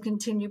like to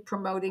continue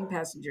promoting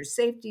passenger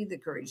safety, the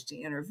courage to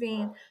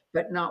intervene,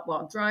 but not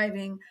while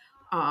driving.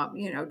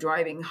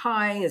 driving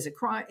high is a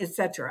crime,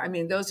 etc. I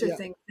mean, those are Yeah.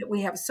 things that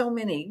we have so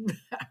many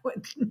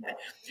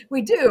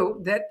we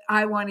do that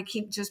I want to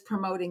keep just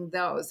promoting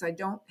those. I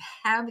don't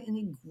have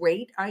any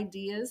great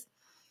ideas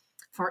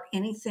for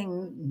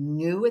anything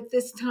new at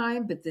this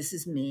time, but this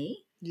is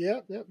me.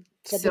 Yeah. Yeah.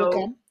 Something will So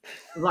come.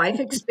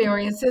 life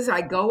experiences, I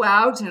go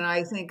out and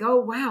I think, oh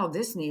wow,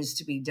 this needs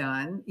to be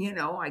done.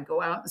 I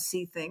go out and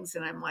see things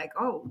and I'm like,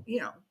 oh,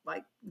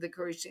 like the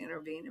Courage to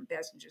Intervene and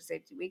Passenger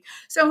Safety Week.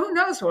 So who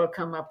knows what I'll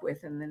come up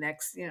with in the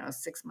next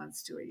 6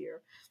 months to a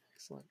year.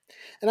 Excellent.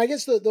 And I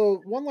guess the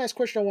one last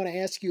question I want to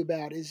ask you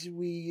about is,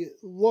 we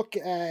look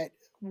at,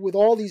 with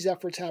all these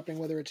efforts happening,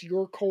 whether it's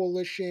your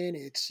coalition,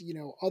 it's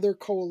other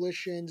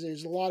coalitions,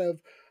 there's a lot of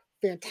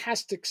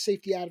fantastic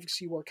safety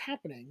advocacy work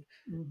happening.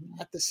 Mm-hmm.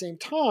 At the same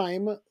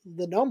time,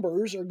 the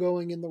numbers are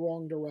going in the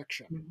wrong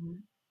direction. Mm-hmm.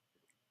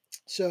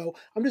 So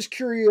I'm just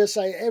curious.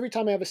 Every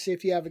time I have a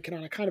safety advocate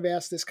on, I kind of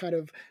ask this kind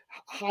of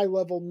high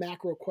level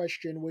macro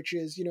question, which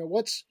is,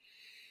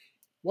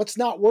 what's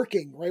not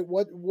working, right?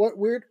 What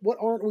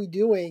aren't we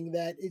doing?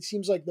 That it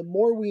seems like the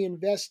more we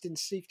invest in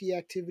safety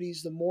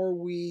activities, the more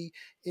we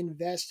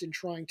invest in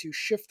trying to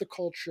shift the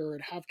culture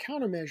and have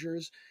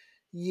countermeasures,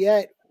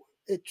 yet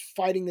it's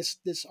fighting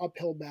this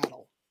uphill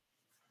battle.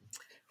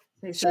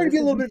 Okay, Sorry to be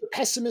a little bit of a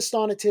pessimist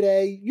on it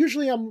today.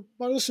 Usually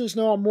my listeners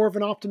know I'm more of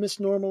an optimist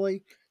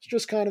normally. It's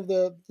just kind of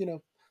the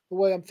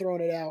way I'm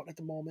throwing it out at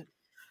the moment.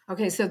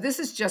 Okay, so this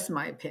is just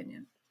my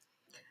opinion.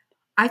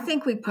 I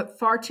think we put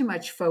far too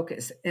much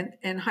focus,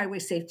 and highway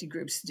safety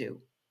groups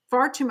do,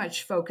 far too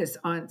much focus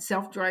on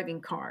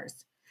self-driving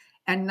cars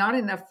and not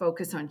enough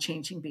focus on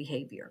changing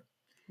behavior.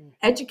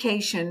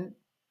 Education,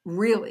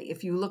 really,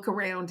 if you look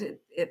around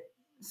at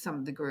some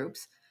of the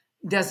groups,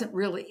 doesn't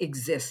really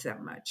exist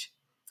that much.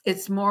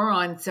 It's more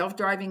on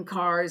self-driving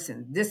cars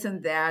and this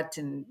and that,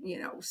 and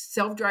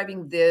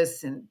self-driving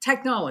this and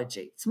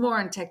technology. It's more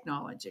on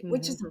technology,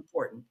 which is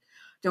important.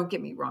 Don't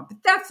get me wrong, but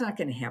that's not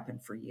going to happen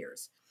for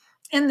years.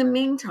 In the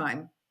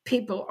meantime,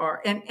 people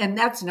are, and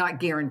that's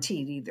not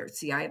guaranteed either.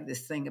 See, I have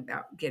this thing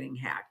about getting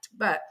hacked,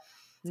 but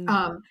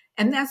and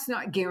that's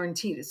not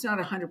guaranteed. It's not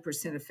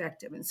 100%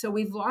 effective, and so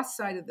we've lost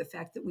sight of the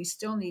fact that we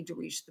still need to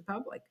reach the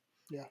public.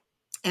 Yeah,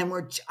 and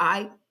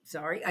I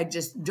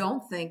just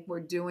don't think we're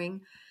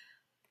doing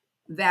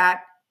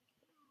that.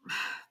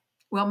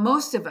 Well,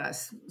 most of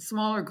us,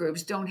 smaller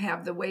groups, don't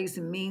have the ways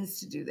and means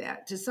to do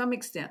that to some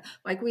extent.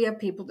 Like we have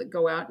people that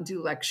go out and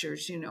do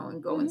lectures,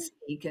 and go and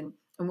speak, and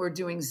we're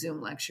doing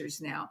Zoom lectures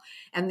now.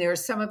 And there are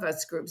some of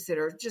us groups that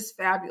are just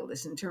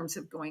fabulous in terms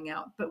of going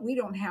out, but we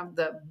don't have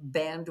the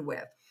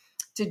bandwidth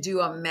to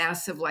do a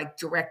massive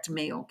direct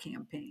mail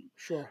campaign.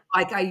 Sure.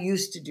 Like I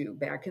used to do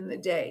back in the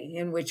day,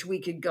 in which we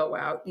could go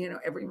out,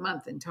 every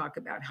month and talk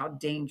about how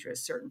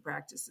dangerous certain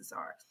practices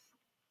are.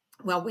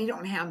 Well, we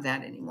don't have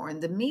that anymore.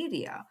 And the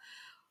media,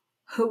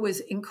 who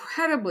was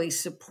incredibly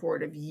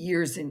supportive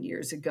years and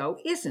years ago,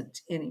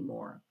 isn't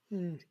anymore.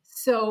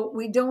 So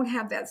we don't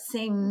have that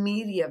same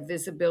media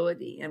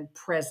visibility and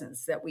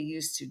presence that we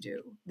used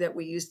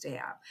to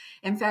have.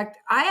 In fact,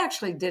 I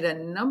actually did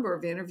a number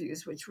of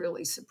interviews, which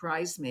really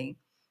surprised me.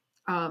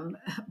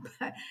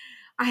 But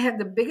I had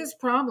the biggest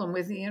problem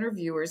with the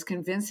interviewers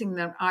convincing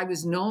them I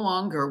was no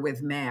longer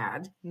with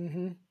MAD.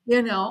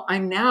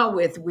 I'm now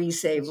with We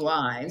Save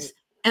Lives.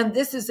 Right. And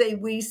this is a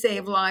We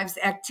Save Lives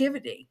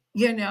activity.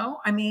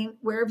 I mean,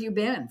 where have you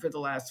been for the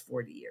last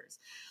 40 years?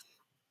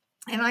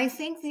 And I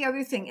think the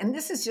other thing, and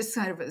this is just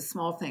kind of a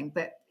small thing,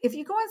 but if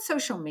you go on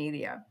social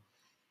media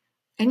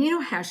and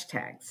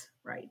hashtags,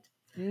 right?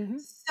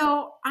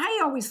 So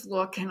I always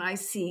look and I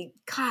see,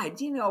 God,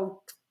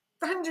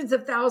 hundreds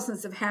of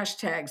thousands of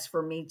hashtags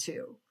for Me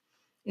Too.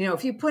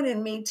 If you put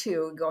in Me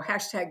Too, go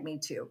hashtag Me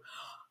Too.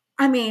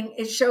 I mean,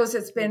 it shows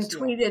it's been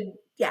tweeted,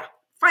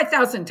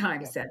 5,000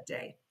 times that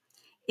day.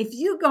 If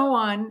you go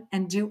on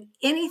and do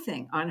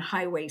anything on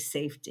highway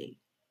safety,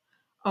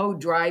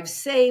 drive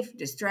safe,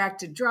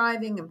 distracted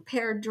driving,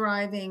 impaired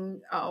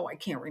driving. I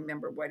can't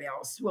remember what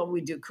else. Well,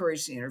 we do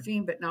Courage to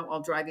Intervene, but not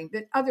while driving,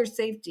 but other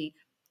safety,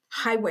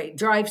 highway,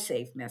 drive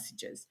safe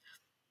messages.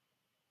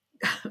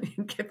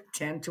 Give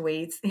 10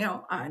 tweets,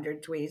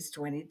 100 tweets,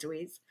 20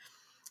 tweets.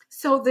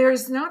 So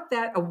there's not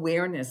that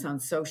awareness on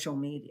social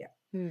media.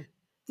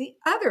 The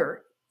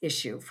other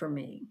issue for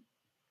me,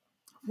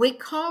 we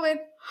call it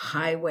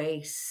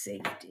highway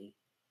safety.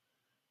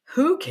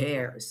 Who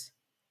cares?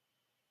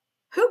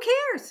 Who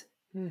cares?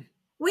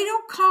 We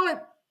don't call it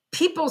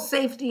people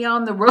safety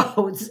on the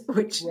roads,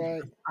 which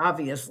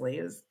obviously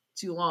is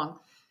too long.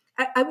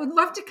 I would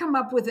love to come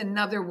up with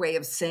another way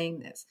of saying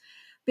this,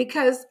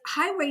 because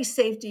highway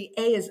safety,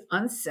 A, is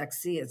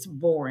unsexy. It's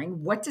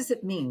boring. What does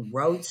it mean?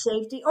 Road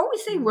safety? We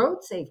say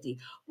road safety.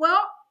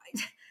 Well,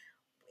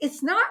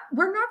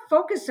 we're not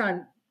focused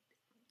on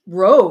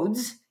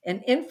roads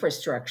and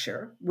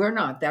infrastructure. We're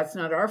not. That's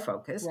not our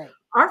focus. Right.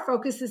 Our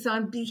focus is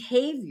on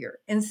behavior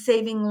and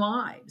saving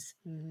lives.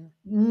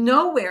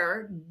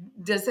 Nowhere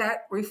does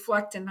that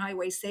reflect in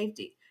highway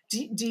safety.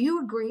 Do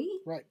you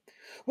agree? Right.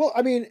 Well,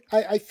 I mean,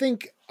 I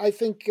think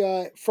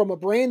from a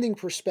branding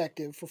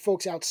perspective, for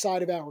folks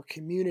outside of our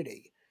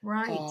community,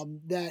 Right.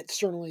 that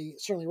certainly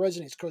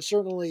resonates because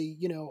certainly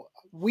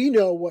we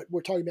know what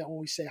we're talking about when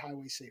we say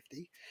highway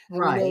safety, and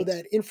we know Right.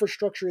 that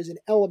infrastructure is an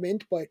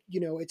element, but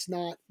it's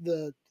not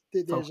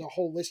there's a Focus.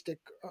 holistic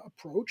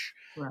approach.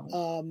 Right.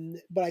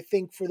 But I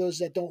think for those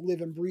that don't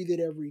live and breathe it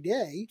every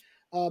day,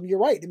 you're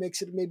right. It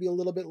makes it maybe a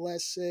little bit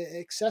less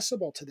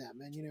accessible to them.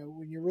 And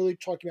when you're really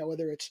talking about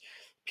whether it's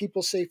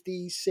people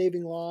safety,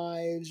 saving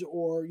lives,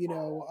 or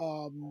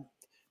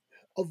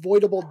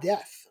avoidable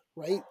death,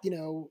 right?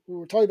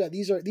 We're talking about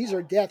these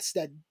are deaths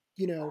that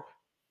you know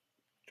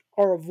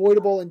are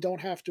avoidable and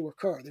don't have to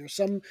occur. There's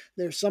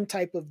some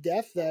type of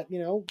death that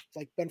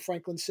like Ben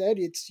Franklin said,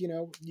 it's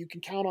you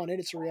can count on it.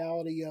 It's a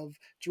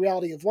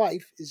reality of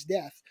life is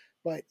death,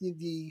 but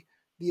the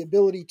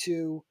ability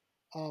to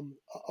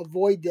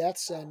avoid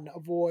deaths and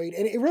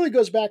it really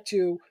goes back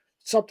to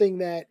something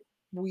that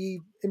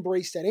we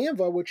embraced at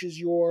AMVA, which is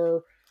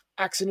your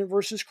accident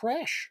versus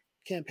crash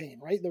campaign,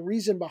 right? The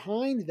reason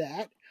behind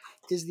that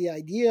is the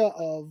idea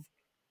of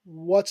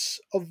what's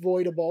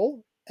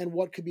avoidable and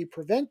what could be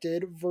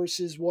prevented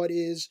versus what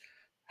is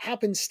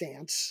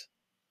happenstance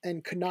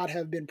and could not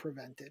have been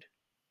prevented.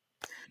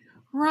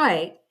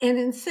 Right. And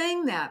in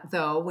saying that,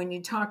 though, when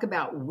you talk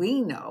about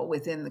we know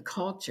within the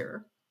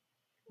culture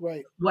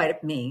Right. what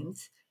it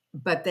means,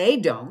 but they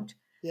don't,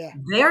 Yeah.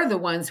 they're the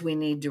ones we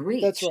need to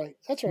That's reach. right.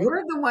 That's right.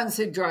 We're the ones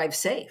that drive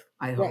safe,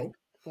 I Right.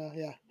 hope.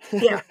 Yeah.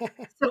 Yeah.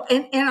 So,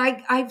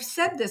 and I've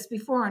said this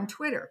before on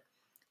Twitter.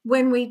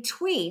 When we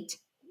tweet,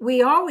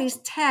 we always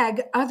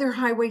tag other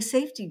highway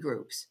safety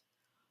groups.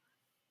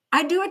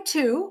 I do it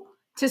too,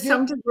 to Yeah.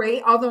 some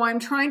degree, although I'm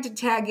trying to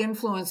tag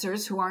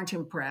influencers who aren't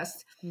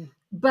impressed. Hmm.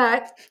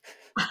 But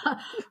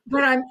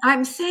but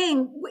I'm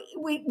saying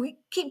we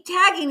keep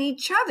tagging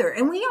each other,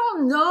 and we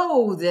all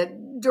know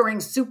that during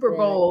Super Right.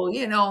 Bowl,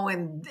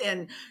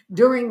 and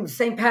during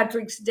St.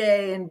 Patrick's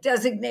Day and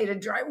designated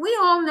drive, we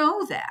all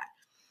know that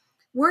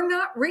we're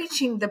not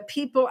reaching the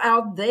people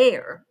out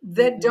there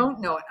that Mm-mm. don't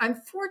know it. I'm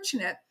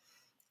fortunate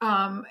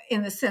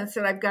in the sense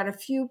that I've got a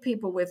few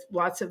people with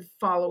lots of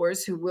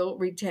followers who will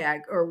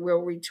retag or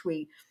will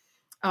retweet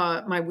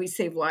my We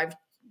Save Live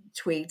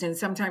tweet, and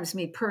sometimes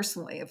me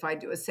personally if I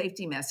do a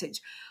safety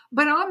message.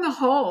 But on the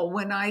whole,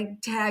 when I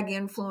tag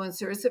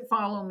influencers that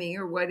follow me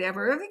or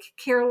whatever, they could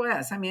care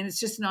less. I mean,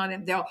 it's just not,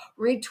 they'll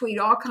retweet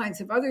all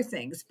kinds of other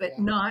things, but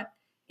Yeah. not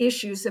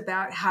issues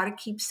about how to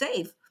keep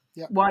safe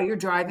Yep. while you're Yep.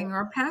 driving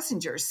our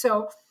passengers.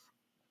 So,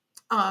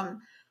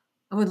 um,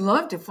 I would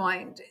love to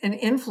find an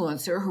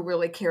influencer who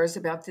really cares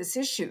about this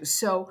issue.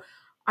 So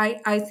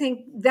I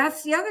think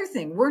that's the other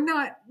thing. We're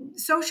not,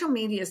 social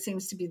media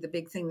seems to be the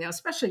big thing now,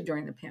 especially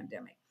during the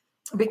pandemic,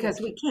 Of because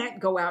course. we can't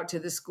go out to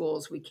the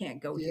schools, we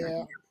can't go here and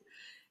Yeah.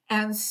 there.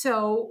 And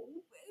so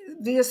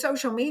via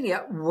social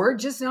media, we're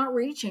just not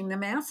reaching the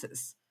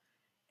masses.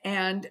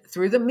 And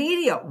through the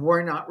media,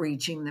 we're not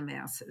reaching the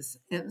masses.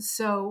 And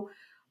so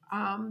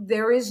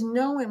there is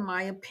no, in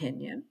my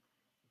opinion,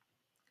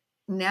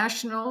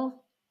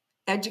 national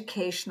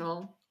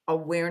educational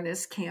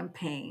awareness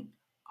campaign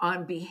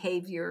on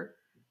behavior,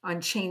 on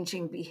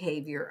changing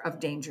behavior of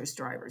dangerous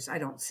drivers. I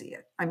don't see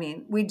it. I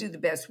mean, we do the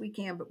best we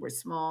can, but we're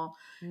small.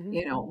 Hmm.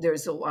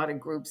 There's a lot of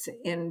groups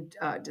in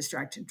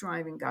distracted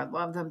driving. God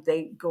love them.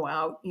 They go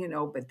out,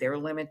 but they're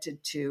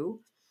limited to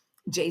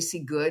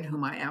JC Good,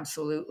 whom I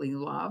absolutely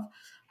love.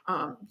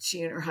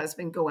 She and her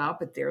husband go out,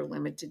 but they're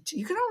limited to,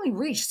 you can only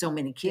reach so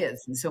many Yeah.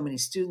 kids and so many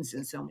students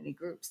in so many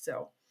groups.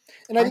 So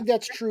And I I think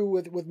that's true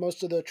with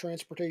most of the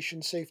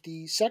transportation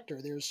safety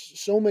sector. There's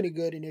so many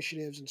good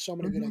initiatives and so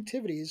many good Mhm,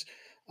 activities.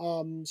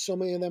 So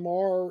many of them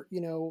are,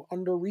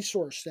 under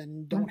resourced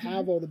and don't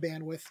have mhm, all the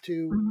bandwidth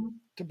to mhm.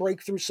 to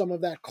break through some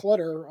of that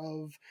clutter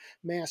of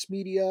mass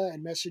media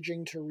and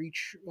messaging to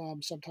reach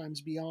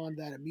sometimes beyond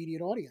that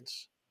immediate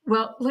audience.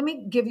 Well, let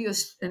me give you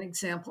an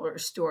example or a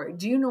story.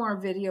 Do you know our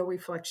video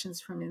Reflections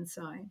from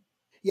Inside?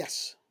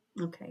 Yes.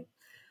 Okay.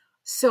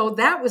 So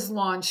that was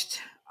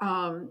launched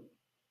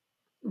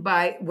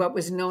by what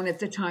was known at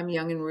the time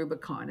Young and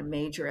Rubicon, a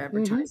major Hmm.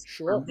 advertising firm.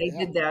 Sure. They Yeah.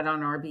 did that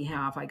on our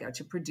behalf. I got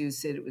to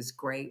produce it. It was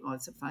great,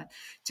 lots of fun.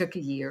 Took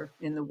a year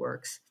in the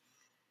works.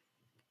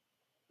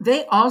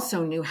 They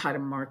also knew how to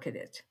market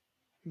it.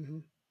 Hmm.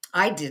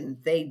 I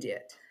didn't, they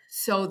did.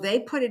 So they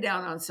put it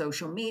out on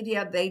social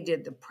media, they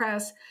did the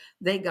press,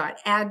 they got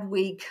Ad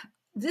Week.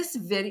 This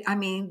video, I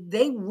mean,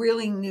 they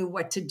really knew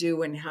what to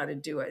do and how to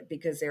do it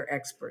because they're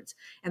experts.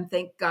 And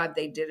thank God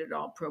they did it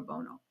all pro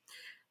bono.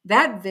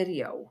 That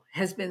video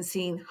has been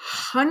seen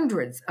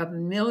hundreds of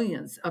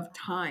millions of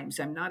times.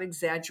 I'm not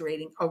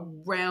exaggerating,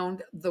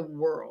 around the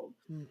world.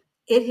 Mm.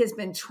 It has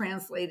been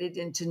translated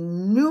into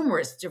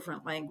numerous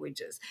different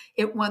languages.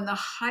 It won the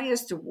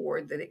highest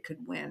award that it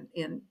could win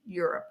in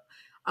Europe.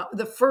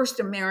 The first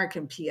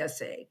American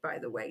PSA, by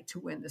the way, to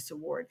win this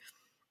award.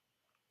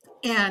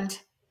 And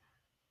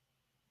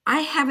I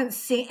haven't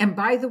seen, and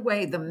by the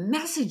way, the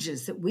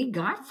messages that we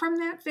got from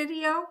that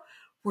video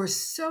were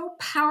so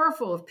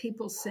powerful of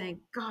people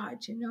saying,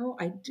 God, you know,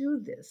 I do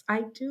this.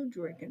 I do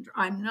drink and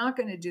I'm not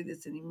going to do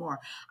this anymore.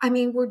 I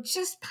mean, we're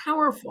just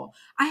powerful.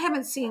 I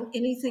haven't seen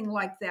anything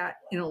like that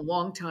in a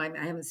long time.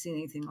 I haven't seen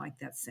anything like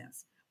that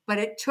since. But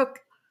it took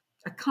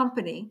a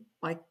company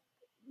like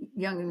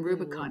Young and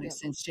Rubicon has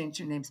since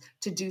changed their names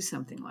to do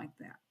something like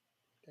that.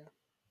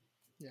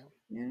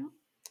 Yeah.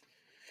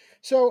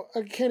 So,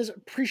 Candace,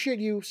 appreciate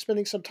you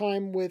spending some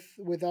time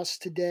with us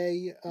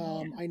today.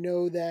 I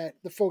know that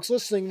the folks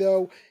listening,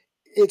 though,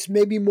 it's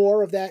maybe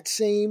more of that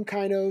same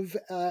kind of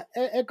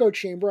echo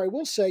chamber. I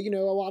will say, you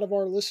know, a lot of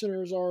our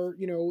listeners are,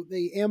 you know,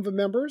 the AMVA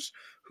members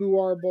who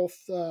are both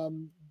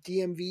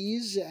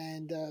DMVs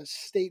and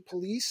state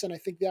police, and I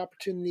think the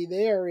opportunity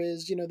there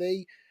is, you know,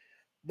 they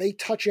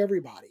touch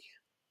everybody.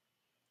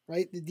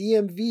 Right, the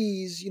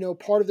DMVs, you know,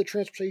 part of the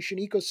transportation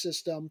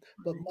ecosystem,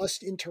 but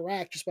must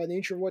interact just by the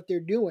nature of what they're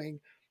doing.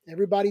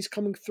 Everybody's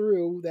coming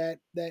through that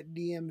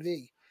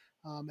DMV,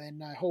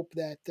 and I hope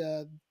that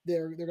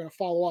they're going to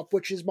follow up.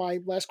 Which is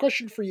my last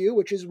question for you,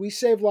 which is: We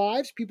Save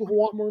Lives. People who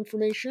want more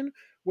information,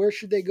 where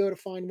should they go to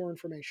find more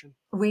information?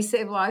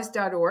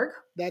 WeSaveLives.org.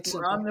 That's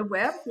we're on the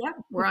web. Yeah,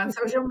 we're on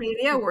social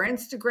media. We're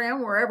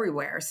Instagram. We're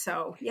everywhere.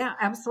 So yeah,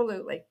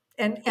 absolutely.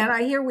 And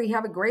I hear we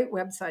have a great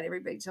website.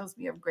 Everybody tells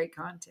me you have great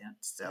content.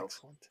 So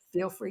excellent.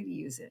 Feel free to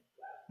use it.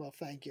 Well,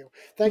 thank you.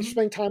 Thanks for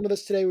spending time with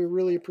us today. We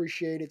really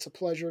appreciate it. It's a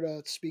pleasure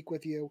to speak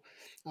with you.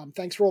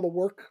 Thanks for all the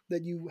work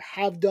that you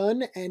have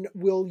done and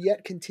will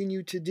yet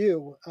continue to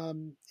do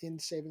in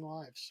saving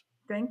lives.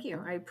 Thank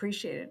you. I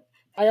appreciate it.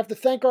 I have to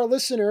thank our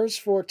listeners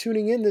for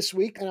tuning in this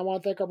week, and I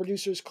want to thank our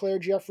producers, Claire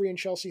Jeffrey and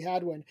Chelsea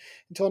Hadwin.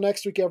 Until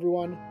next week,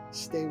 everyone,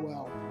 stay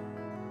well.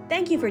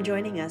 Thank you for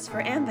joining us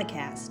for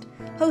AMVAcast,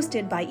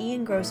 hosted by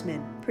Ian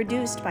Grossman,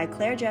 produced by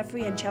Claire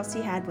Jeffrey and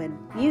Chelsea Hadwin,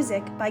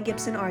 music by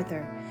Gibson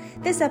Arthur.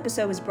 This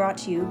episode was brought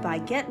to you by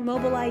Get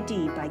Mobile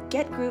ID by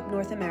Get Group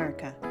North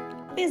America.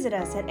 Visit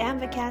us at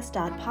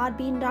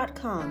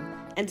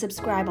amvacast.podbean.com and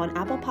subscribe on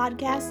Apple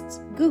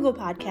Podcasts, Google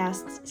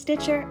Podcasts,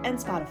 Stitcher, and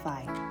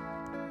Spotify.